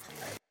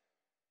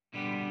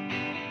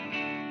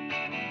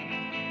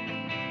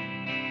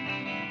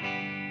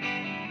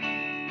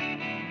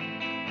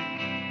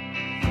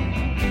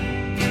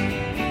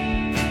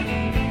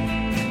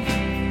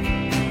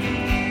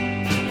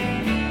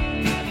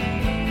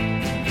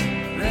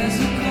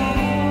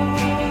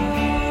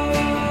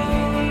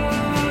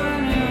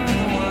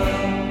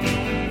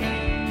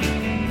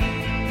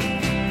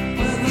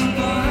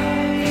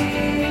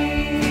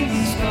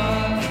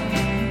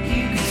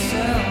 You could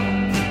sell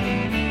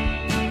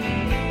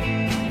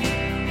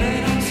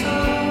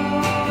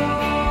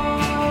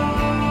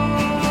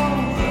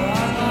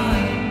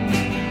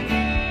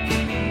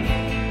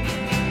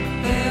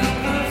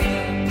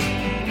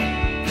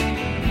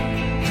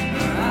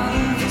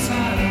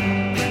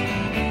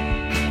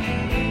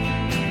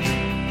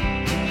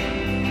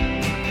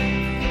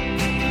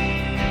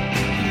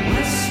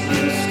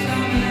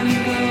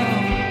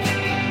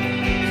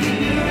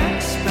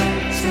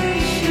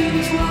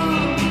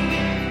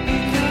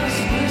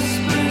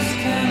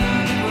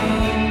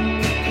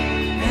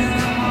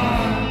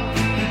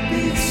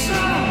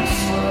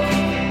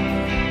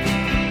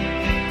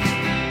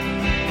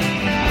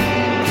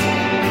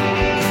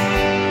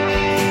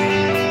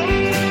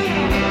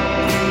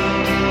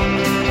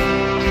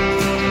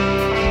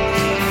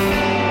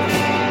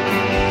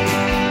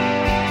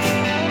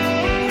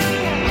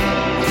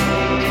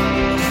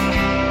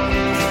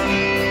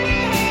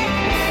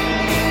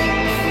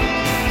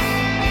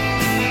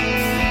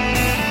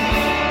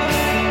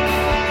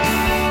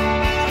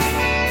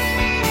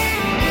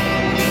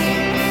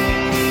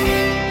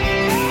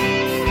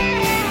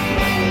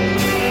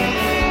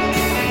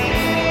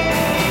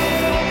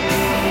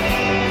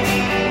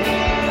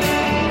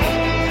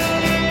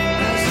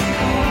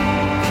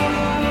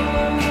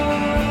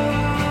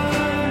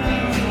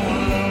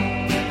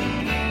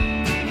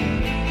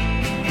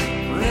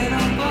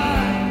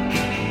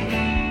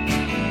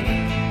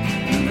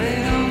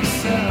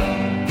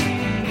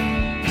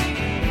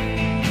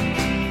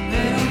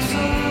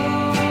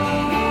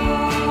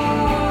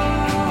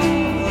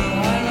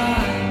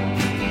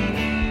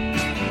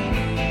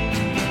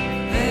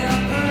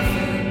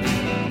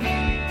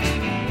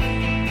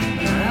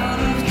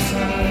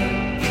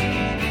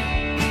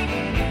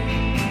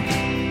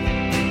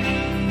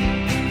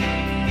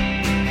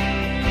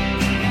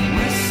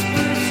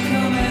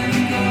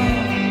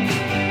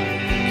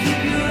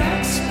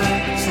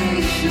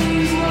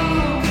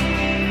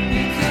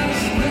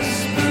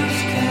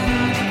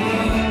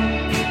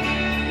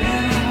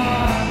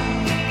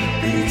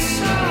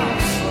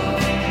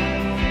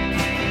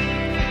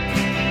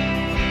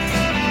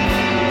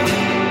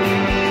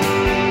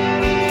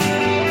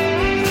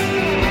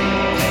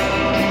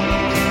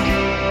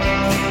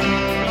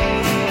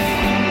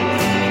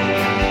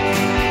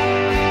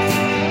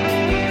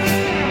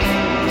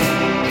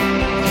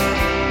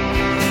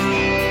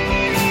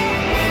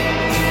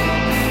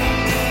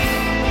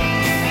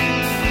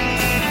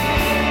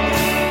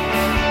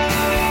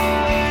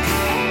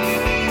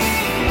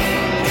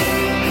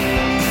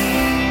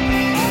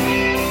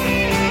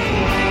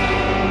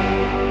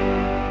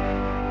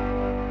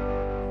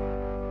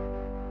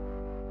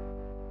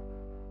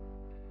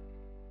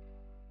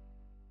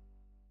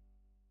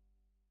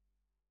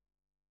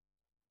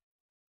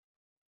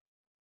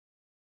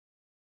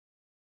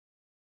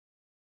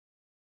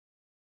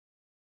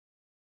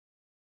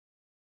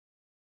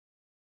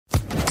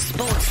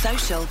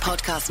Social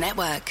Podcast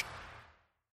Network.